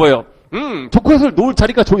 그리고 뭐예요? 초콜릿을 놓을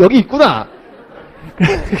자리가 여기 있구나.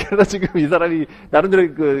 그래서 지금 이 사람이 나름대로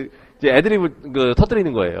이제 애드립을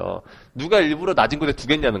터뜨리는 거예요. 누가 일부러 낮은 곳에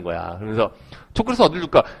두겠냐는 거야. 그러면서 초콜릿을 어딜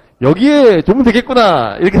줄까? 여기에 두면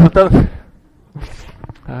되겠구나. 이렇게 뒀다는.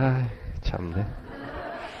 아, 참네.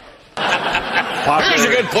 Here's a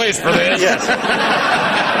good place for this. Yes.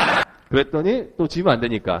 그랬더니 또 지면 안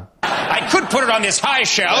되니까. I could put it on this high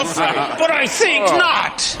shelf, but I think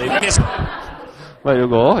not. This 막 이런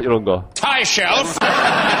거. high shelf.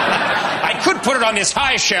 I could put it on this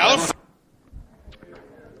high shelf.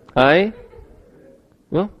 I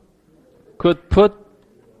could put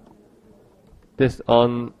this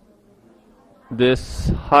on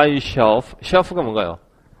this high shelf. shelf가 뭔가요?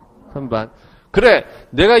 선반. 그래,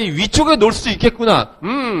 내가 이 위쪽에 놓을 수 있겠구나.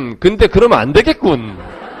 근데 그러면 안 되겠군.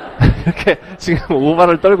 이렇게 지금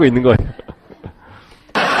오바를 떨고 있는 거예요.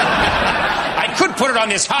 I could put it on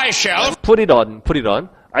this high shelf. Put it on.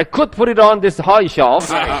 I could put it on this high shelf.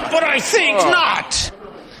 But I think not.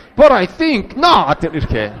 But I think not.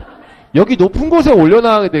 이렇게. 여기 높은 곳에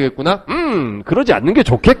올려놔야 되겠구나. 그러지 않는 게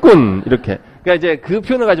좋겠군. 이렇게. 그러니까 이제 그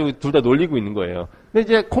표현을 가지고 둘 다 놀리고 있는 거예요. 근데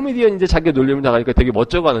이제 코미디언이 이제 자기가 놀림을 당하니까 되게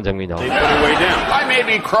멋쩍어하는 장면이 나와요. They put it way down. I may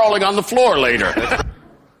be crawling on the floor later.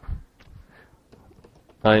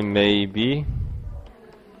 I may be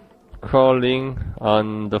crawling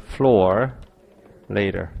on the floor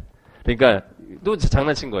later. 그러니까 또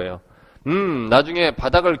장난친 거예요. 나중에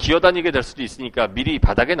바닥을 기어다니게 될 수도 있으니까 미리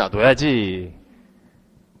바닥에 놔둬야지.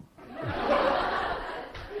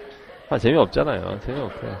 재미없잖아요.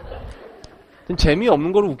 재미없어요.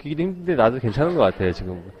 재미없는 거로 웃기기도 힘든데 나도 괜찮은 것 같아요,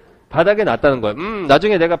 지금. 바닥에 놨다는 거예요.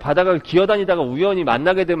 나중에 내가 바닥을 기어다니다가 우연히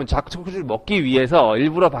만나게 되면 초콜릿을 먹기 위해서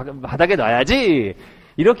일부러 바닥에 놔야지.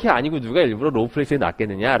 이렇게 아니고 누가 일부러 로우플레이스에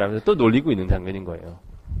놨겠느냐, 라면서 또 놀리고 있는 장면인 거예요.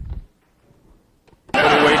 Put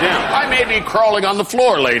it way down. I may be crawling on the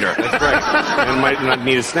floor later. That's right. And might not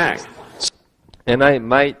need a snack. And I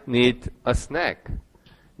might need a snack.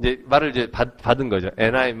 이제 말을 이제 받은 거죠.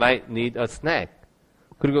 And I might need a snack.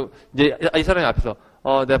 그리고 이제 이 사람이 앞에서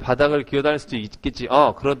내가 바닥을 기어다닐 수도 있겠지.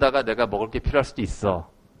 그러다가 내가 먹을 게 필요할 수도 있어.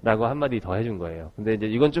 라고 한마디 더 해준 거예요. 근데 이제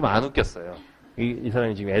이건 좀 안 웃겼어요. 이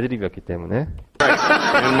사람이 지금 애드립이었기 때문에.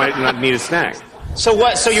 And might not need a snack. So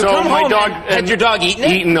what? So you come home and had your dog eaten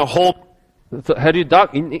it? Eaten the whole. So, had your dog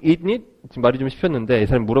eaten it? 지금 말이 좀 씹혔는데 이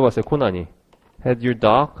사람이 물어봤어요. 코난이. Had your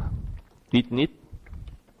dog eaten it?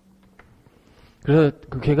 그래서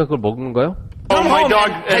그 개가 그걸 먹은 건가요? Come home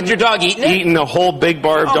and had your dog eaten it? Eaten a whole big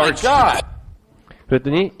bar of dark chocolate.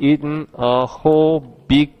 그랬더니 eaten a whole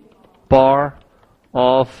big bar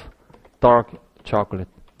of dark chocolate.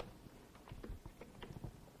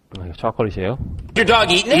 초콜릿이에요. Your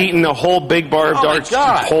dog eaten it? Eaten a whole big bar of dark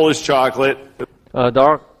Polish chocolate.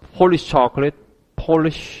 dark Polish chocolate.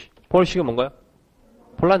 Polish가 뭔가요?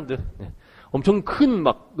 폴란드. 네. 엄청 큰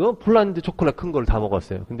폴란드 초콜릿 큰 걸 다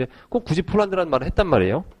먹었어요. 근데 꼭 굳이 폴란드라는 말을 했단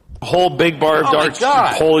말이에요. A whole big bar of dark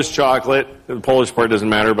Polish chocolate. The Polish part doesn't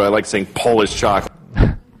matter, but I like saying Polish chocolate.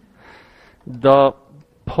 The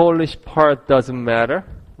Polish part doesn't matter.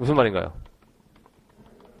 무슨 말인가요?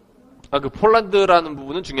 그 폴란드라는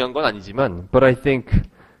부분은 중요한 건 아니지만, but I think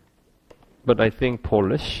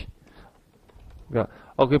Polish. 그러니까,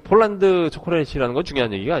 그 폴란드 초콜릿이라는 건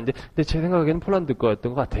중요한 얘기가 아닌데, 근데 제 생각에는 폴란드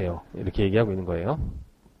거였던 것 같아요. 이렇게 얘기하고 있는 거예요.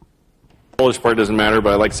 Polish part doesn't matter,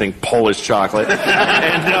 but I like saying Polish chocolate.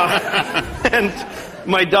 And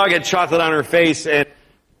my dog had chocolate on her face, and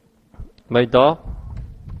My dog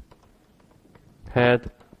had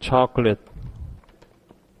chocolate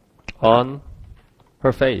on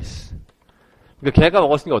her face. 그러니까 걔가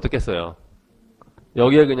먹었으니까 어떻겠어요?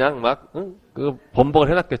 여기에 그냥 막 그 범벅을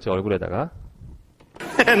해놨겠죠, 얼굴에다가.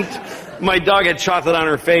 and my dog had chocolate on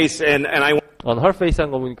her face, and I On her face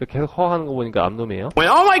한 거 보니까 계속 허하는 거 보니까 암놈이에요. went,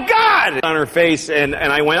 oh my God! On her face, and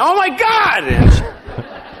I went, oh my God!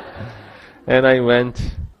 And I went,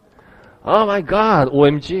 oh my god,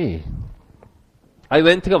 OMG. I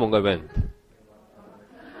went가 뭔가요, went?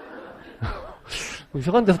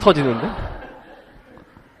 이상한 데서 터지는데?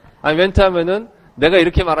 I went 하면은 내가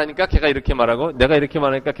이렇게 말하니까 걔가 이렇게 말하고 내가 이렇게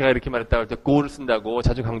말하니까 걔가 이렇게 말했다고 할 때 go를 쓴다고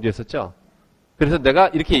자주 강조했었죠? 그래서 내가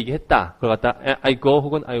이렇게 얘기했다. 그걸 갖다 I go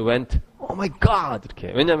혹은 I went, oh my god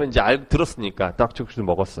이렇게. 왜냐면 이제 들었으니까 딱죽을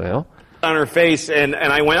먹었어요. On her face, and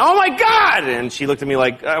I went, oh my God! And she looked at me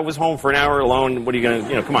like, I was home for an hour alone. What are you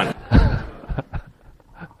gonna, come on.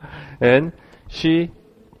 And she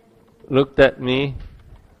looked at me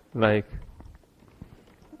like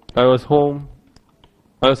I was alone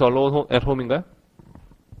at home인가요?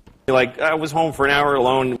 Like, I was home for an hour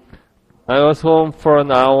alone. I was home for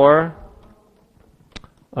an hour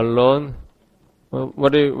alone.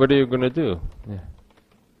 What are you gonna do? 네.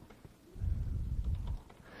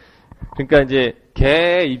 그러니까 이제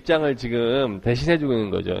걔 입장을 지금 대신해주고 있는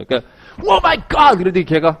거죠. 그러니까 Oh my God! 그러더니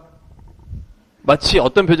걔가 마치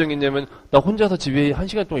어떤 표정이 있냐면 나 혼자서 집에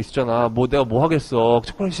 1시간 동안 있었잖아. 내가 뭐 하겠어.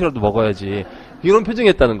 초콜릿이라도 먹어야지. 이런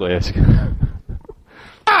표정이었다는 거예요 지금.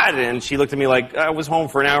 And she looked at me like, I was home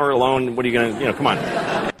for an hour alone. What are you gonna, come on.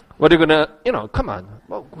 What are you gonna, come on.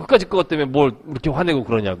 그까짓 것 때문에 뭘 이렇게 화내고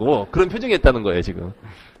그러냐고. 그런 표정이었다는 거예요 지금.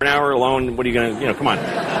 For an hour alone. What are you gonna, come on.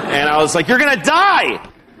 And I was like, you're gonna die!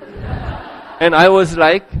 And I was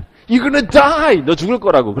like, you're gonna die! 너 죽을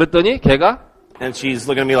거라고. 그랬더니 걔가 And she's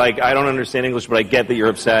looking at me like, I don't understand English, but I get that you're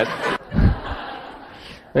upset.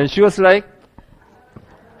 And she was like,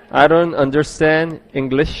 I don't understand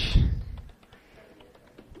English,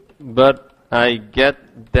 but I get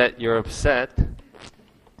that you're upset.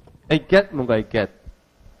 I get 뭔가 I get.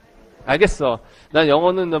 알겠어. 난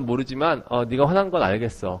영어는 난 모르지만 네가 화난 건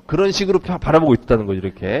알겠어. 그런 식으로 바라보고 있다는 거죠.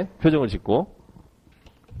 이렇게 표정을 짓고.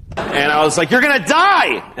 And I was like, you're gonna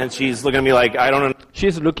die! And she's looking at me like, I don't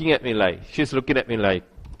She's looking at me like.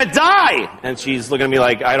 die! And she's looking at me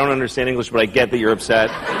like, I don't understand English, but I get that you're upset.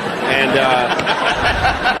 And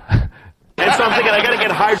so I'm thinking, I gotta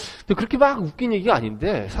get hired. 그렇게 막 웃긴 얘기가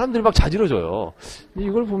아닌데 사람들이 막 자지러져요.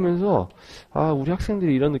 이걸 보면서 우리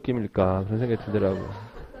학생들이 이런 느낌일까 그런 생각이 들더라고요.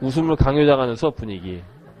 웃음을 강요당하는 수업 분위기.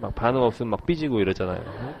 막 반응 없으면 막 삐지고 이러잖아요.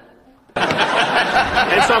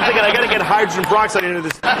 And so I'm thinking, I gotta get hydrogen peroxide into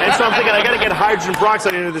this. And so I'm thinking, I gotta get hydrogen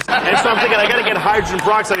peroxide into this. And so I'm thinking, I gotta get hydrogen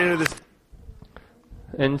peroxide into this.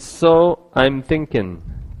 And so I'm thinking,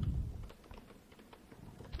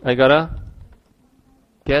 I gotta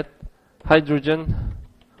get hydrogen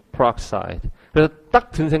peroxide. 그래서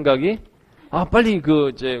딱 든 생각이, 빨리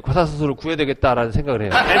이제 과사수소를 구해야 되겠다라는 생각을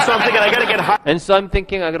해요. And so I'm thinking, I gotta get. And so I'm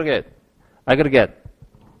thinking, I gotta get.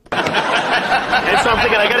 And so I'm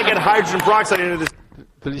thinking, I gotta get hydrogen peroxide into this.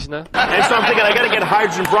 들리시나요? And so I'm thinking, I gotta get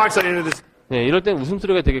hydrogen peroxide into this. 네, 이럴 땐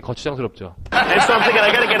웃음소리가 되게 거추장스럽죠. And so I'm thinking,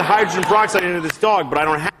 I gotta get hydrogen peroxide into this dog, but I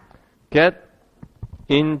don't have. Get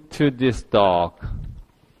into this dog.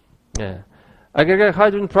 네. I gotta get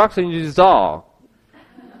hydrogen peroxide into this dog.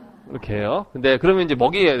 이렇게 해요. 근데 그러면 이제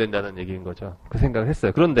먹여야 된다는 얘기인 거죠. 그 생각을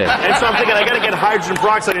했어요. 그런데. And so I'm thinking, I gotta get hydrogen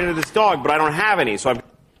peroxide into this dog, but I don't have any. So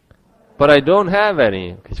But I don't have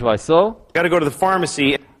any. Okay, 좋았어. I gotta go to the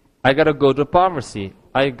pharmacy. I gotta go to the pharmacy.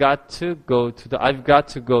 I've got to go to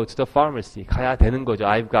the pharmacy. 가야 되는 거죠.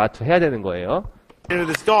 I've got to 해야 되는 거예요. Into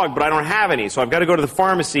this dog, but I don't have any. So I've got to go to the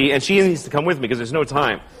pharmacy, and she needs to come with me because there's no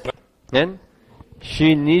time. And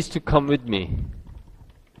she needs to come with me.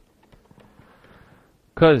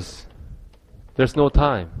 Because there's no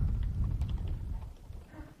time.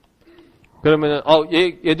 그러면은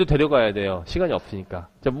얘도 데려가야 돼요. 시간이 없으니까.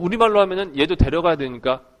 자, 우리말로 하면은 얘도 데려가야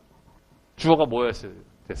되니까 주어가 뭐였어야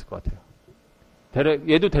됐을 것 같아요.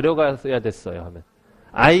 얘도 데려가야 됐어요 하면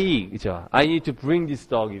그죠? I need to bring this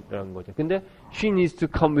dog이라는 거죠. 근데 she needs to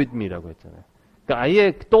come with me라고 했잖아요. 그러니까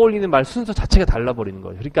아예 떠올리는 말 순서 자체가 달라버리는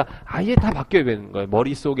거예요. 그러니까 아예 다 바뀌어야 되는 거예요.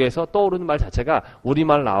 머릿속에서 떠오르는 말 자체가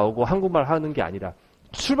우리말 나오고 한국말 하는 게 아니라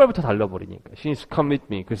출발부터 달라버리니까. She needs to come with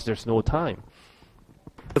me because there's no time.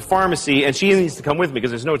 The pharmacy, and she needs to come with me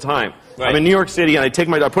because there's no time. Right. I'm in New York City, and I take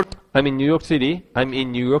my. I put. I'm in New York City. I'm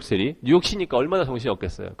in New York City. 뉴욕시니까 얼마나 정신이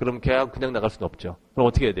없겠어요. 그럼 걔하고 그냥 나갈 수는 없죠. 그럼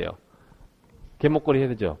어떻게 해야 돼요? 개목걸이 해야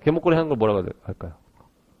되죠. 개목걸이 하는 걸 뭐라고 할까요?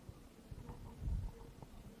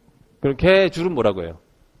 그럼 개 줄은 뭐라고 해요?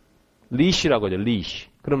 리시라고 하죠. 리시.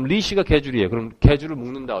 그럼 리시가 개줄이에요. 그럼 개줄을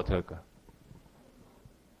묶는다 어떻게 할까요?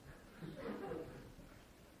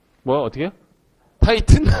 뭐야 어떻게 해요?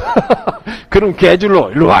 타이튼? 그럼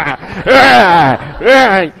개줄로 일로 와.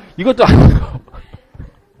 이것도 아니고.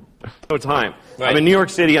 No time. Right. I'm in New York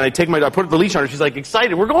City, and I take my. I put the leash on her. She's like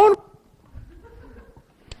excited. We're going.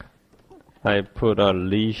 I put a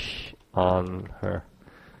leash on her.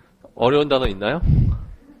 어려운 단어 있나요?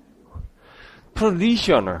 Put a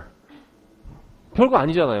leash on her. 별거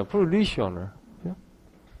아니잖아요. Put a leash on her.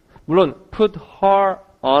 물론 put her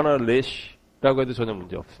on a leash라고 해도 전혀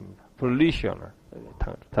문제 없습니다. Put a leash on her.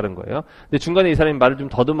 다른 거예요. 근데 중간에 이 사람이 말을 좀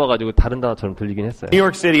더듬어가지고 다른 단어처럼 들리긴 했어요. New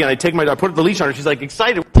York City, and I take my. I put the leash on her. She's like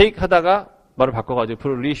excited. Take 하다가 말을 바꿔가지고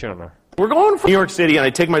put a leash on her. We're going for New York City, and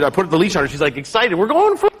I take my. I put the leash on her. She's like excited. We're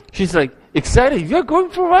going for. She's like excited. You're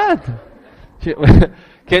going for what?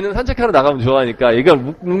 걔는 산책하러 나가면 좋아하니까 얘가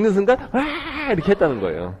묶는 순간 와 이렇게 했다는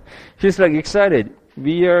거예요. She's like excited.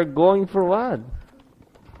 We are going for what?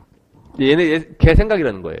 얘네 걔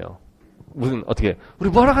생각이라는 거예요. 무슨 어떻게 우리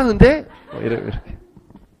뭐하러 가는데? 이렇게.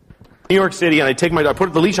 New York City, and I take my. I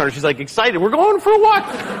put the leash on her. She's like excited. We're going for a walk,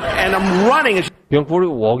 and I'm running. And Going for a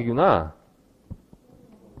walk이구나.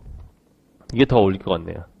 이게 더 어울릴 것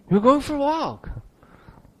같네요. You're going for a walk.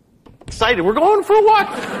 Excited. We're going for a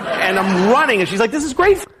walk, and I'm running. And she's like, "This is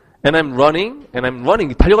great." And I'm running.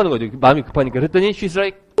 달려가는 거죠. 마음이 급하니까. 그랬더니 she's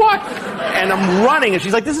like, "What?" And I'm running. And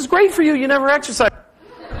she's like, "This is great for you. You never exercise."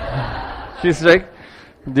 She's like,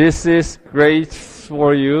 "This is great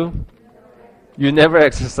for you. You never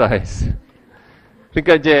exercise."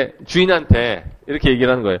 그러니까 이제 주인한테 이렇게 얘기를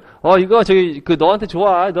하는 거예요. 이거 저기 너한테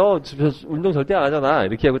좋아. 너 운동 절대 안 하잖아.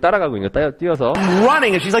 이렇게 하고 따라가고 있는 거 뛰어서. I'm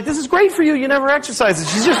running, and she's like, "This is great for you. You never exercise." And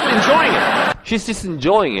she's just enjoying it. She's just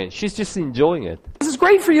enjoying it. She's just enjoying it. This is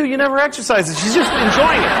great for you. You never exercise. And she's just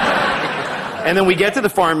enjoying it. And then we get to the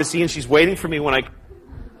pharmacy, and she's waiting for me when I.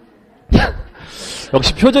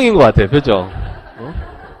 역시 표정인 것 같아요. 표정.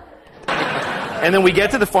 And then we get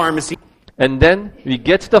to the pharmacy. And then we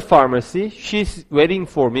get to the pharmacy. She's waiting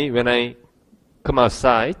for me when I come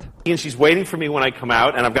outside. And she's waiting for me when I come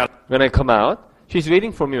out, and I've got. When I come out. She's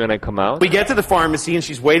waiting for me when I come out. We get to the pharmacy, and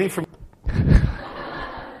she's waiting for me.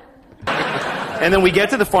 And then we get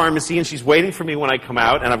to the pharmacy, and she's waiting for me when I come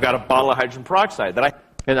out, and I've got a bottle of hydrogen peroxide that I.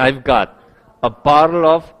 And I've got a bottle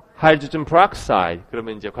of hydrogen peroxide.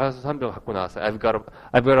 그러면 이제 과산화수 한 병 갖고 나왔어요. I've got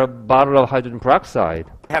a bottle of hydrogen peroxide.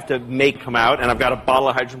 I have to make come out, and I've got a bottle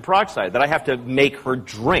of hydrogen peroxide that I have to make her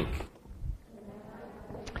drink.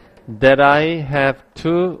 That I have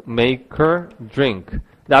to make her drink.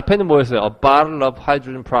 근데 앞에는 뭐였어요? A bottle of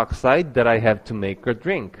hydrogen peroxide that I have to make her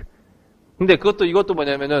drink. 근데 이것도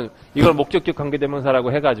뭐냐면은 이걸 목적격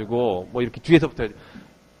관계대명사라고 해가지고 뭐 이렇게 뒤에서부터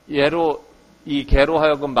이 개로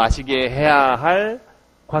하여금 마시게 해야 할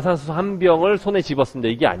과산화수 한 병을 손에 집었습니다.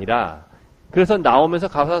 이게 아니라 그래서 나오면서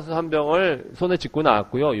과산화수 한 병을 손에 짚고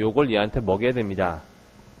나왔고요. 요걸 얘한테 먹여야 됩니다.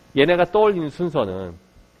 얘네가 떠올리는 순서는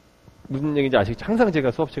무슨 얘기인지 아시겠죠? 항상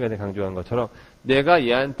제가 수업 시간에 강조한 것처럼 내가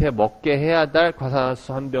얘한테 먹게 해야 될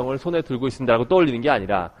과산화수 한 병을 손에 들고 있습니다라고 떠올리는 게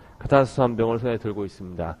아니라 과산화수 한 병을 손에 들고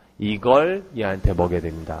있습니다. 이걸 얘한테 먹여야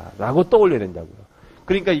됩니다. 라고 떠올려야 된다고요.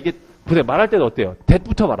 그러니까 이게 보세요. 말할 때도 어때요?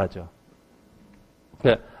 that부터 말하죠.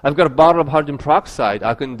 I've got a bottle of hydrogen peroxide.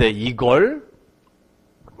 근데 이걸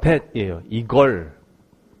that이에요. 이걸.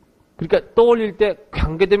 그러니까 떠올릴 때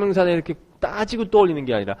관계대명사는 이렇게 따지고 떠올리는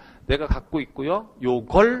게 아니라 내가 갖고 있고요.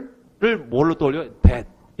 요걸을 뭘로 떠올려? that.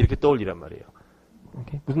 이렇게 떠올리란 말이에요.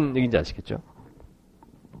 오케이? 무슨 얘기인지 아시겠죠?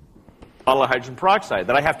 Bottle of hydrogen peroxide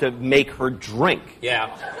that I have to make her drink. Yeah.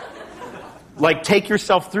 Like, take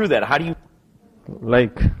yourself through that. How do you...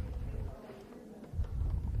 Like...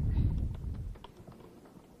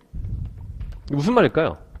 무슨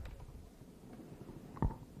말일까요?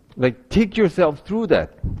 Like, take yourself through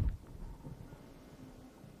that.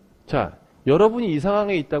 자, 여러분이 이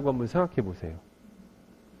상황에 있다고 한번 생각해 보세요.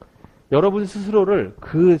 여러분 스스로를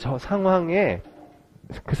그 상황에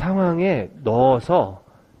넣어서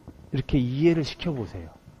이렇게 이해를 시켜보세요.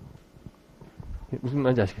 무슨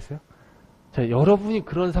말인지 아시겠어요? 자, 여러분이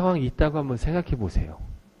그런 상황이 있다고 한번 생각해 보세요.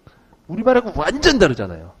 우리말하고 완전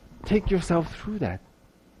다르잖아요. Take yourself through that.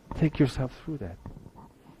 Take yourself through that.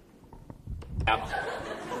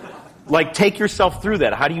 Like, take yourself through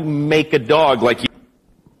that. How do you make a dog like you?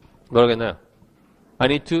 뭐라겠나요? I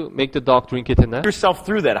need to make the dog drink it 했나요? yourself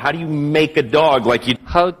through that? How do you make a dog like you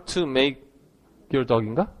How to make your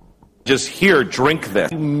dog인가? just here drink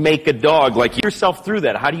this? You make a dog like you yourself through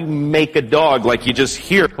that? How do you make a dog like you just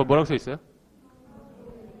hear 뭐라고 써 있어요?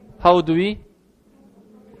 How do we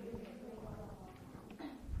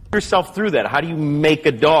yourself through that? How do you make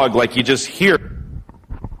a dog like you just hear?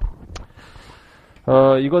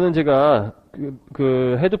 이거는 제가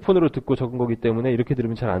그 헤드폰으로 듣고 적은 거기 때문에 이렇게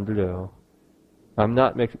들으면 잘 안 들려요. I'm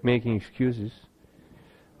not making excuses.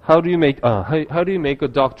 How do you make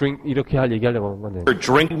a dog drink? 이렇게 얘기하려고 한 건데.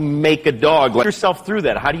 Drink, make a dog like yourself through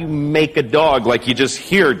that. How do you make a dog like you just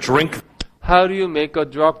hear drink? How do you make a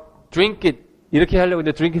dog drink it? 이렇게 하려고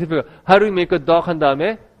했는데 drink it How do you make a dog 한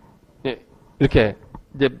다음에 이렇게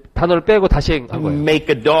이제 단어를 빼고 다시 한 거예요.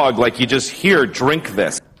 Make a dog like you just hear drink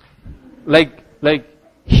this. Like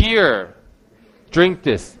here drink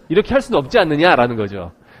this 이렇게 할 수는 없지 않느냐라는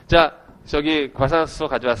거죠. 자, 저기 과산화수소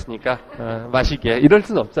가져왔으니까 마시게 이럴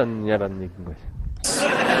수는 없지 않느냐라는 얘기인 거죠.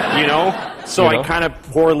 You know, so I kind of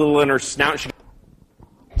pour a little in her snout.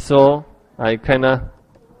 So I kind of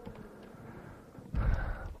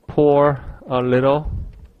pour a little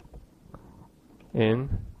in.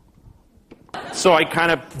 So I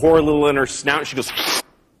kind of pour a little in her snout. She goes.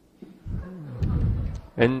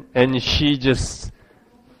 And she just.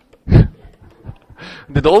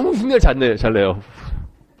 근데 너무 흉내를 잘 내요.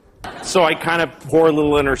 So I kind of pour a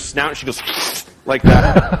little in her snout. She goes like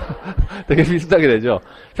that. 되게 비슷하게 되죠.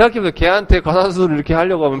 생각해보세요. 걔한테 과산수소를 이렇게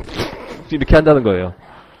하려고 하면 이렇게 한다는 거예요.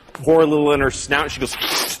 Pour a little in her snout. She goes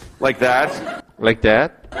like that. Like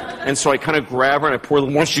that. And so I kind of grab her and I pour a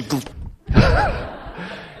little more. She goes.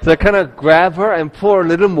 So I kind of grab her and pour a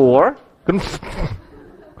little more. 그럼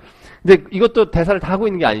근데 이것도 대사를 다 하고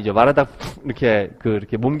있는 게 아니죠. 말하다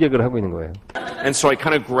이렇게 몸개그를 하고 있는 거예요. And so I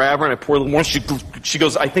kind of grab her and I pour a little more. She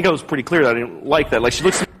goes, I think I was pretty clear that I didn't like that. Like she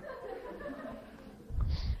looks.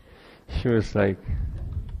 She was like,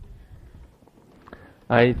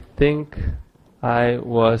 I think I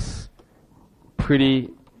was pretty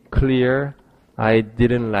clear. I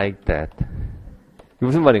didn't like that. 이게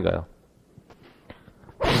무슨 말인가요?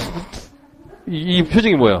 이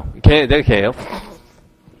표정이 뭐예요? 내가 걔예요?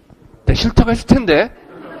 내가 싫다고 했을 텐데.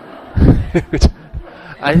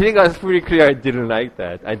 I think I was pretty clear. I didn't like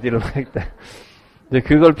that. I didn't like that. 이제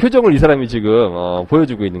그걸 표정을 이 사람이 지금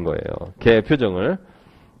보여주고 있는 거예요. 걔 표정을.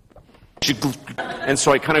 And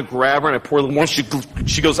so I kind of grab her and I pour a little more. She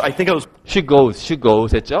goes, I think I was. She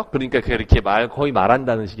goes 했죠? 그러니까 그렇게 거의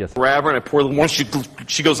말한다는 식이었어요. Grab her and I pour a little more. She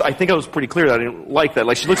goes, I think I was pretty clear that I didn't like that.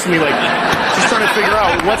 Like she looks at me like she's trying to figure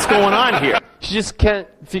out what's going on here. She just can't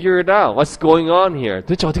figure it out. What's going on here?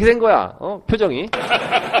 도대체 어떻게 된 거야? 표정이.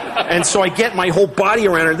 And so I get my whole body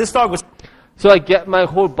around her. This dog was. So I get my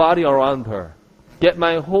whole body around her. Get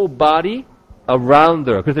my whole body around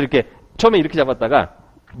her. 그래서 이렇게 처음에 이렇게 잡았다가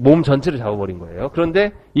몸 전체를 잡아버린 거예요.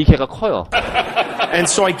 그런데 이 개가 커요. And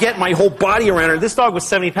so I get my whole body around her. This dog was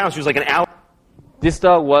 70 pounds. She was like an alligator. This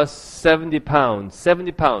dog was 70 pounds.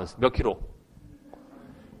 70 pounds. 몇 킬로?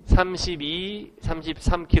 32,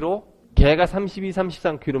 33 킬로? 개가 32,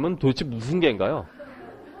 33 킬로면 도대체 무슨 개인가요?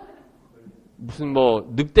 무슨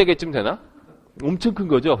늑대개쯤 되나? 엄청 큰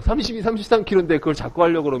거죠. 32, 33 킬로인데 그걸 잡고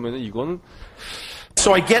하려고 그러면 이거는.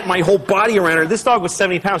 So I get my whole body around her. This dog was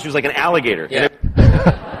 70 pounds. She was like an alligator. Yeah.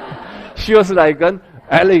 She was like an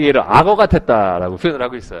alligator. 악어 같았다라고 표현을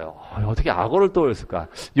하고 있어요. 어떻게 악어를 떠올렸을까?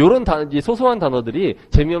 이런 소소한 단어들이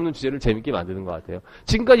재미없는 주제를 재밌게 만드는 것 같아요.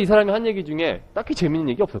 지금까지 이 사람이 한 얘기 중에 딱히 재밌는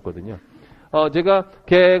얘기 없었거든요. 제가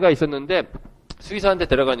개가 있었는데 수의사한테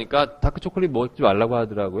데려가니까 다크초콜릿 먹지 말라고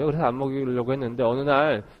하더라고요. 그래서 안 먹이려고 했는데 어느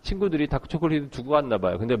날 친구들이 다크초콜릿을 두고 갔나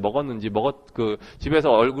봐요. 근데 먹었는지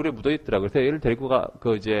집에서 얼굴에 묻어있더라고요. 그래서 얘를 데리고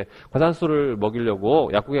이제 과산수소를 먹이려고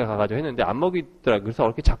약국에 가가지고 했는데 안 먹이더라고요. 그래서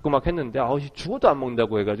이렇게 자꾸 막 했는데 죽어도 안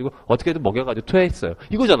먹는다고 해가지고 어떻게든 먹여가지고 토해했어요.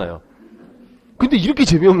 이거잖아요. 근데 이렇게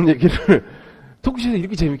재미없는 얘기를 토크쇼에서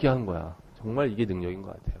이렇게 재밌게 하는 거야. 정말 이게 능력인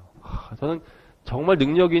것 같아요. 저는 정말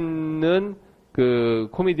능력 있는 그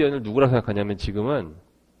코미디언을 누구라 생각하냐면 지금은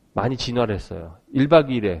많이 진화를 했어요. 1박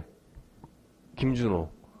 2일에 김준호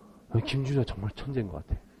정말 천재인 것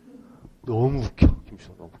같아. 너무 웃겨.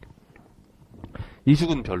 김준호 너무 웃겨.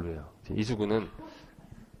 이수근 별로예요.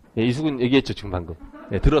 이수근 얘기했죠 지금 방금.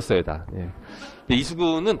 네, 들었어요 다. 네. 근데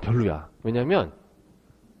이수근은 별로야. 왜냐면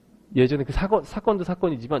예전에 그 사건도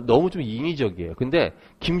사건이지만 너무 좀 인위적이에요. 근데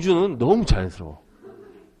김준호는 너무 자연스러워.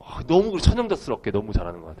 너무 천연덕스럽게 너무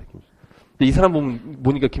잘하는 것 같아. 이 사람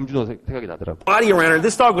보니까 김준호 생각이 나더라고. Body around her.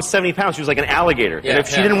 This dog was 70 pounds. She was like an alligator. And if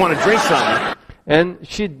she didn't want to drink something. And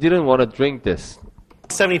she didn't want to drink this.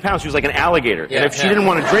 70 pounds. She was like an alligator. And if she didn't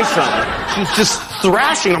want to drink something, she was just.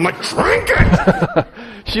 thrashing. I'm like, drink it!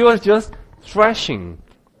 She was just thrashing.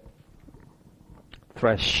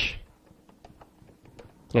 thrash.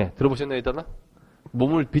 예, 들어보셨나요, 이따나?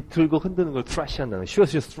 몸을 비틀고 흔드는 걸 thrash 한다는. She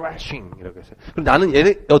was just thrashing. 이라고 했어요. 그럼 나는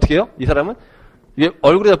얘네, 어떻게 해요? 이 사람은? 이게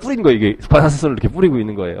얼굴에다 뿌리는 거예요. 이게 바나나를 이렇게 뿌리고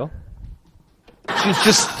있는 거예요. She's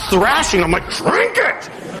just thrashing. I'm like, drink it!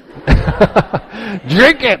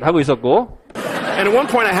 Drink it! 하고 있었고. And at one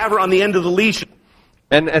point I have her on the end of the leash.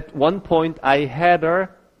 And at one point I had her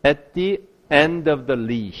at the end of the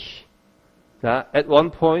leash. 자, at one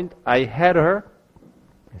point I had her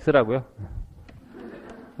쓰라고요.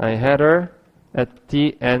 I had her at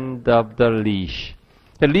the end of the leash.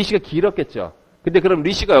 리시가 길었겠죠. 근데 그럼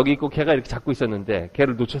리시가 여기 있고 걔가 이렇게 잡고 있었는데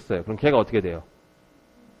걔를 놓쳤어요. 그럼 걔가 어떻게 돼요?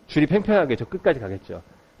 줄이 팽팽하게 저 끝까지 가겠죠.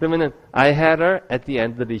 그러면은 I had her at the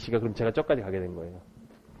end of the leash가 그럼 제가 저까지 가게 된 거예요.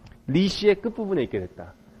 리시의 끝부분에 있게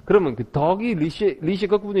됐다. 그러면 그 덕이 리시의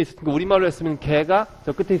끝부분에 있었으니까 우리말로 했으면 걔가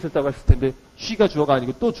저 끝에 있었다고 했을 텐데 she가 주어가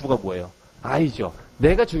아니고 또 주어가 뭐예요? I죠.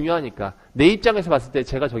 내가 중요하니까 내 입장에서 봤을 때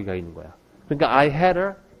제가 저기 가 있는 거야. 그러니까 I had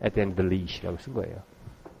her at the end of the leash라고 쓴 거예요.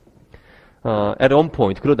 At one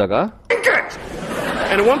point 그러다가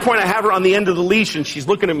And at one point I have her on the end of the leash and she's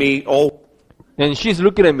looking at me all and she's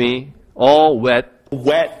looking at me all wet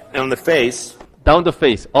on the face. down the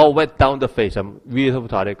face. all wet down the face.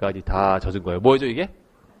 위에서부터 아래까지 다 젖은 거예요. 뭐죠 이게?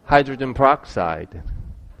 Hydrogen peroxide.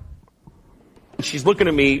 She's looking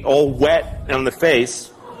at me all wet on the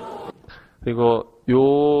face. 그리고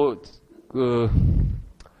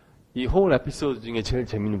이 whole 에피소드 중에 제일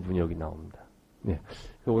재밌는 부분이 여기 나옵니다. 네.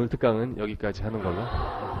 오늘 특강은 여기까지 하는 걸로.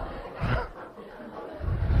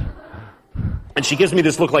 And she gives me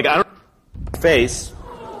this look like I don't face.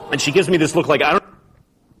 And she gives me this look like I don't.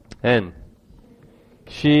 And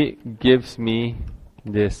she gives me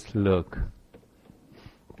this look.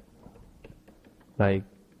 like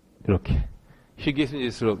이렇게. She gives me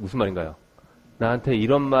this look. 무슨 말인가요? 나한테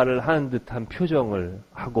이런 말을 하는 듯한 표정을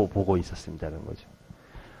하고 보고 있었습니다는 거죠.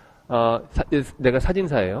 내가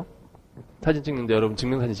사진사예요. 사진 찍는데 여러분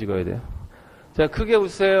증명사진 찍어야 돼요. 자, 크게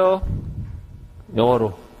웃으세요.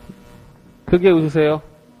 영어로. 크게 웃으세요.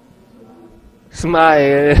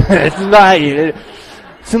 스마일, 스마일,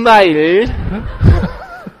 스마일.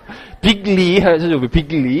 빅리 하죠,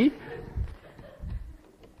 빅리.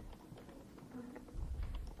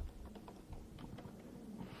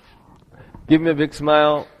 Give me a big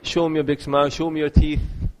smile. Show me a big smile. Show me your teeth.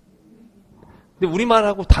 근데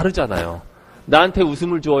우리말하고 다르잖아요. 나한테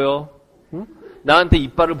웃음을 줘요. 응? 나한테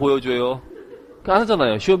이빨을 보여줘요. 안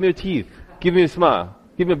하잖아요. Show me your teeth. Give me a smile.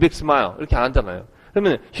 Give me a big smile. 이렇게 안 하잖아요.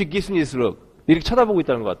 그러면 she gives me this look. 이렇게 쳐다보고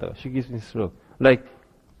있다는 것 같다가 she gives me this look. Like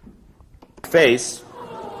face.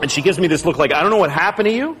 And she gives me this look like I don't know what happened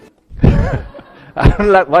to you. I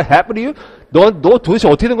don't know what happened to you? 너 도대체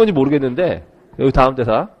어떻게 된 건지 모르겠는데. 여기 다음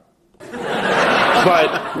대사.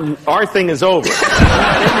 But our thing is over.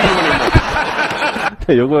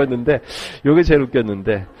 요거였는데, 요게 제일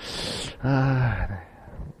웃겼는데,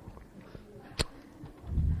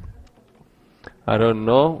 I don't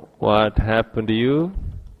know what happened to you,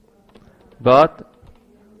 but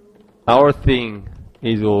our thing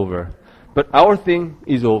is over. But our thing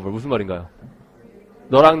is over. 무슨 말인가요?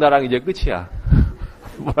 너랑 나랑 이제 끝이야.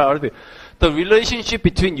 Our thing. The relationship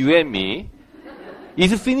between you and me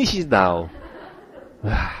is finished now.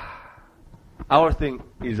 Our thing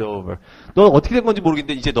is over. 너 어떻게 된 건지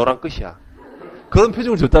모르겠는데 이제 너랑 끝이야. 그런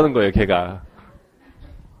표정을 줬다는 거예요, 걔가.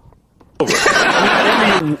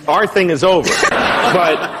 Our thing is over.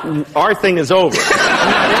 But our thing is over.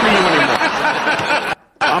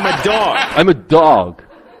 I'm a dog. I'm a dog.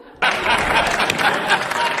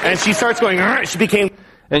 And she starts going, she became.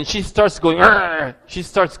 And she starts going, she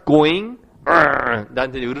starts going,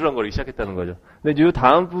 나한테 으르렁거리기 시작했다는 거죠. 근데 이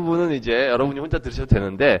다음 부분은 이제 여러분이 혼자 들으셔도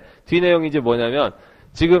되는데, 뒤 내용이 이제 뭐냐면,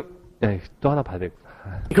 지금, 또 하나 봐야 되겠구나.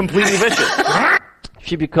 Completely vicious.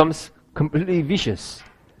 She becomes completely vicious.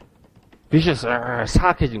 Vicious,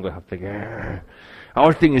 사악해진 거야, 갑자기.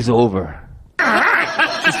 Our thing is over.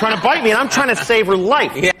 She's trying to bite me and I'm trying to save her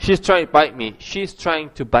life. She's trying to bite me. She's trying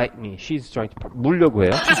to bite me. She's trying to 물려고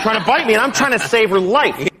해요. She's trying to bite me and I'm trying to save her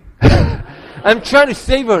life. I'm trying to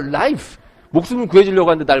save her life. 목숨을 구해주려고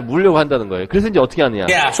하는데 날 물려고 한다는 거예요. 그래서 이제 어떻게 하느냐.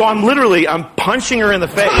 Yeah. So I'm punching her in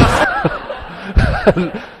the face.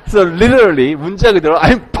 So literally 문자 그대로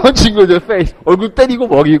I'm punching her in the face. 얼굴 때리고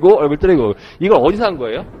먹이고 얼굴 때리고 먹이고. 이걸 어디서 한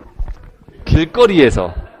거예요?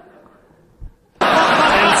 길거리에서.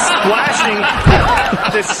 And splashing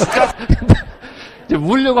this stuff. 이제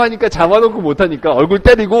물려고 하니까 잡아놓고 못하니까 얼굴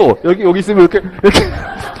때리고 여기 있으면 이렇게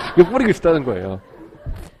뿌리고 있었다는 거예요.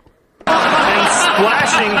 And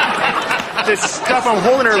splashing this stuff. I'm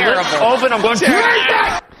holding her lip open. I'm going, drink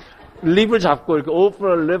it! 립을 잡고 이렇게 open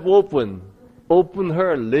her lip open. Open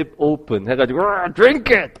her lip open. 해가지고,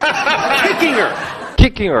 drink it! Kicking her.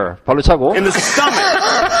 Kicking her. 발로 차고. In the stomach.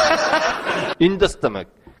 In the stomach.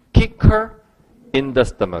 Kick her in the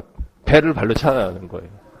stomach. 배를 발로 차는 거예요.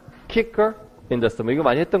 Kick her in the stomach. 이거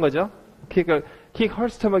많이 했던 거죠? Kick her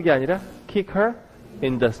stomach이 아니라 kick her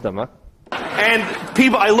in the stomach. And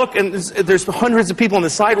people, I look and there's hundreds of people on the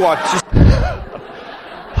sidewalk just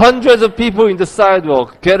Hundreds of people in the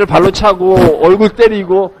sidewalk. 걔를 발로 차고 얼굴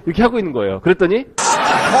때리고 이렇게 하고 있는 거예요. 그랬더니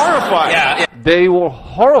horrified. Yeah. they were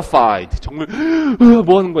horrified. 정말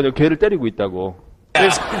뭐 하는 거냐? 걔를 때리고 있다고.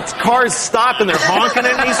 There's cars stop and they're honking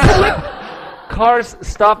at me. Cars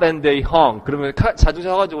stop and they honk. 그러면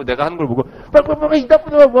자동차 와가지고 내가 하는 걸 보고 이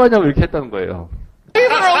나쁜 놈아 뭐 하냐고 이렇게 했다는 거예요.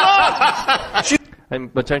 I'm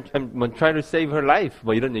trying to save her life.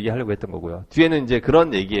 뭐 이런 얘기 하려고 했던 거고요. 뒤에는 이제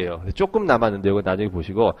그런 얘기예요. 조금 남았는데 이거 나중에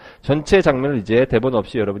보시고 전체 장면을 이제 대본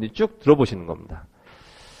없이 여러분이 쭉 들어보시는 겁니다.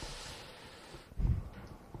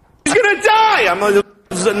 She's gonna die.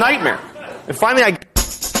 This is a nightmare. And finally,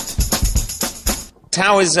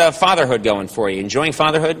 How is fatherhood going for you? Enjoying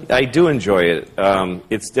fatherhood? I do enjoy it.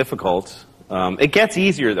 It's difficult. It gets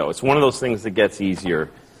easier though. It's one of those things that gets easier.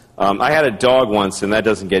 I had a dog once, and that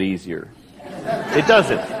doesn't get easier. It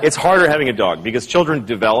doesn't. It's harder having a dog because children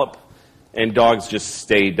develop and dogs just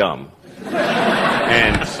stay dumb.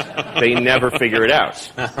 And they never figure it out.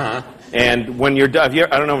 And when you're, I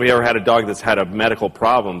don't know if you ever had a dog that's had a medical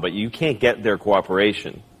problem, but you can't get their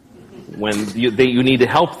cooperation when you need to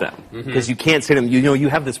help them because you can't say to them, you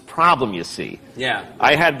have this problem, you see. Yeah.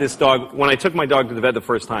 I had this dog, when I took my dog to the vet the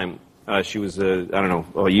first time, she was, a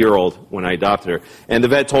year old when I adopted her. And the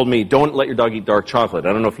vet told me, don't let your dog eat dark chocolate.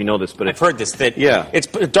 I don't know if you know this, but I've heard this, that yeah.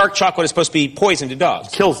 Dark chocolate is supposed to be poison to dogs.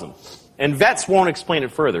 Kills them. And vets won't explain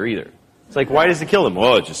it further either. It's like, why does it kill them?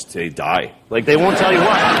 Well, they die. Like, they won't tell you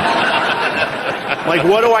why. Like,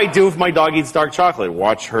 what do I do if my dog eats dark chocolate?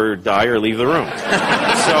 Watch her die or leave the room.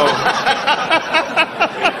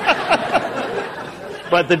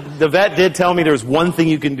 But the vet did tell me there's one thing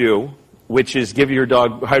you can do, which is give your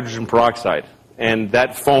dog hydrogen peroxide. And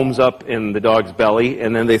that foams up in the dog's belly,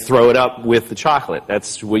 and then they throw it up with the chocolate.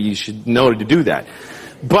 That's what you should know to do that.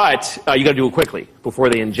 But you got to do it quickly before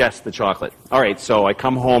they ingest the chocolate. All right, so I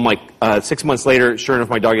come home 6 months later. Sure enough,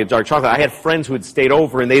 my dog ate dark chocolate. I had friends who had stayed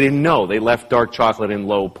over, and they didn't know. They left dark chocolate in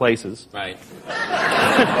low places. Right. Which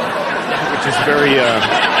is very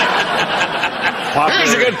popular.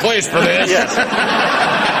 Here's a good place for this. Yes.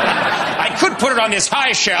 I could put it on this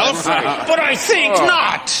high shelf, but I think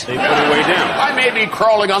not. They put it way down. I may be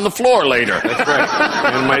crawling on the floor later. That's right.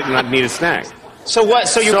 And might not need a snack. So what?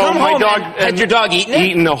 So you come home and had your dog eaten it?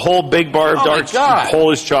 Eating a whole big bar of dark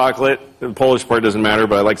Polish chocolate. The Polish part doesn't matter,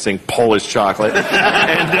 but I like saying Polish chocolate.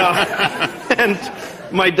 And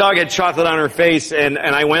my dog had chocolate on her face, and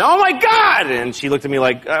I went, oh my God! And she looked at me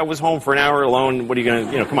like, I was home for an hour alone, what are you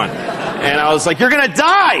gonna, come on. And I was like, you're gonna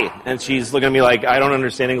die! And she's looking at me like, I don't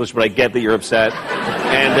understand English, but I get that you're upset.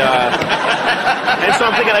 And so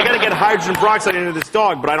I'm thinking, I gotta get hydrogen peroxide into this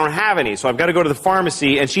dog, but I don't have any, so I've gotta go to the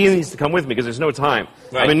pharmacy, and she needs to come with me because there's no time.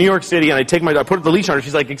 Right. I'm in New York City, and I take my dog, I put the leash on her,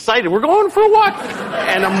 she's like excited, we're going for a walk!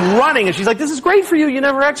 And I'm running, and she's like, this is great for you, you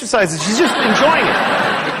never exercise. And she's just enjoying it.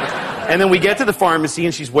 And then we get to the pharmacy,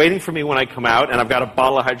 and she's waiting for me when I come out, and I've got a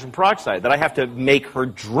bottle of hydrogen peroxide that I have to make her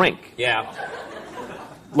drink. Yeah.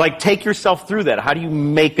 Like, take yourself through that. How do you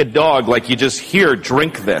make a dog, like, you just, here,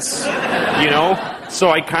 drink this, So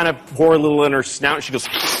I kind of pour a little in her snout, and she goes,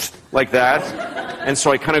 like that. And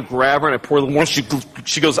so I kind of grab her, and I pour a little more. She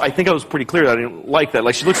goes, I think I was pretty clear that I didn't like that.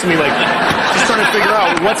 Like, she looks at me like, she's trying to figure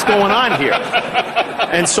out what's going on here.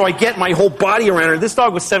 And so I get my whole body around her. This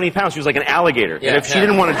dog was 70 pounds. She was like an alligator. Yeah, and if she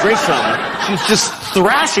didn't want to drink something, she was just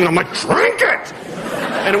thrashing. I'm like, drink it!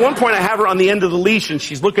 And at one point, I have her on the end of the leash, and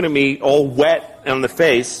she's looking at me all wet on the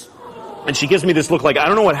face. And she gives me this look like, I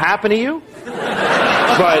don't know what happened to you,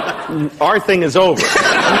 but our thing is over.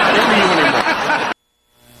 I'm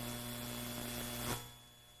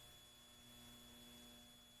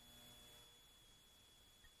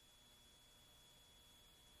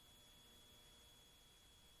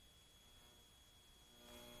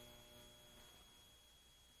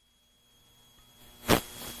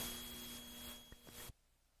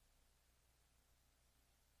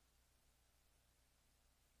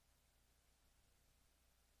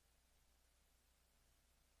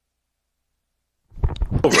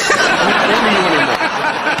not into you anymore.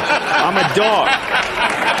 I'm a dog.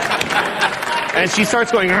 And she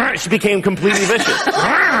starts going, she became completely vicious.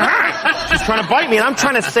 She's trying to bite me, and I'm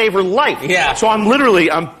trying to save her life. Yeah. So I'm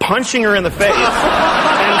punching her in the face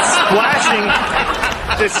and splashing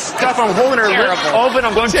this stuff. I'm holding her lip open.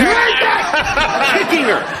 I'm going, kicking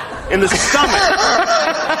her in the stomach.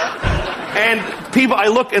 And people, I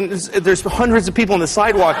look, and there's hundreds of people on the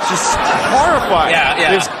sidewalk just horrified.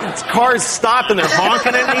 Yeah. There's cars stopped, and they're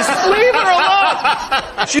honking at me. Leave her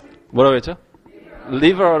alone! 뭐라고 했죠?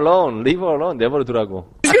 Leave her alone. Leave her alone. 내버려두라고.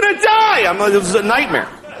 She's gonna die! It was a nightmare.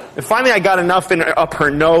 And finally I got enough up her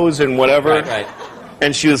nose and whatever. Right.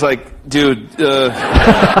 And she was like, dude,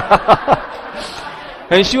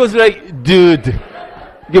 And she was like, dude.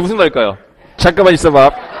 이게 무슨 말일까요? 잠깐만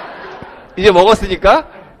있어봐. 이제 먹었으니까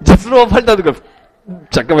이제 슬로업 한다는 거.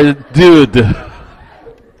 잠깐만, dude.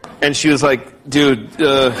 And she was like, dude,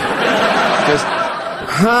 just,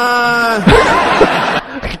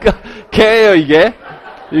 그러니까 개예요 이게.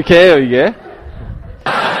 이게 개예요 이게.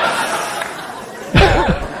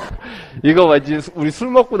 이거 왠지 우리 술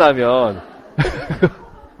먹고 나면.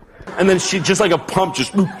 And then she just like a pump,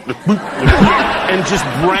 just and just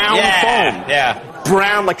brown foam. Yeah.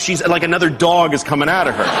 Brown, like she's like another dog is coming out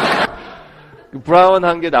of her.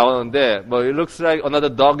 브라운한 게 나오는데 뭐 it looks like another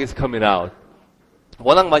dog is coming out.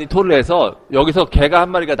 워낙 많이 토를 해서 여기서 개가 한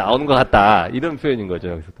마리가 나오는 것 같다 이런 표현인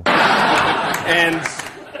거죠 여기서도. And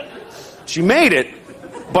she made it,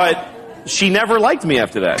 but she never liked me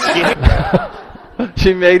after that.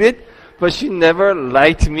 She made it, but she never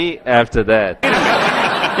liked me after that.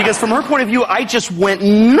 Because from her point of view, I just went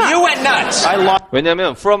nuts. You went nuts. I lost.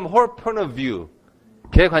 왜냐하면 from her point of view,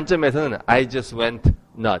 걔 관점에서는 I just went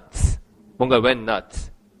nuts. 뭔가 went nuts.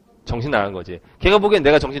 정신 나간 거지. 걔가 보기엔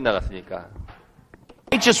내가 정신 나갔으니까.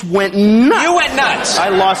 I just went nuts. You went nuts. I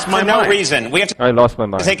lost my For no mind. reason. We have to I lost my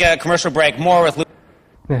mind. take a commercial break. More with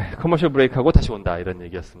네, 커머셜 브레이크하고 다시 온다 이런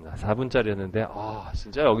얘기였습니다. 4분짜리였는데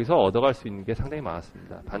진짜 여기서 얻어갈 수 있는 게 상당히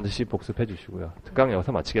많았습니다. 반드시 복습해 주시고요. 특강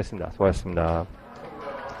여기서 마치겠습니다. 수고하셨습니다.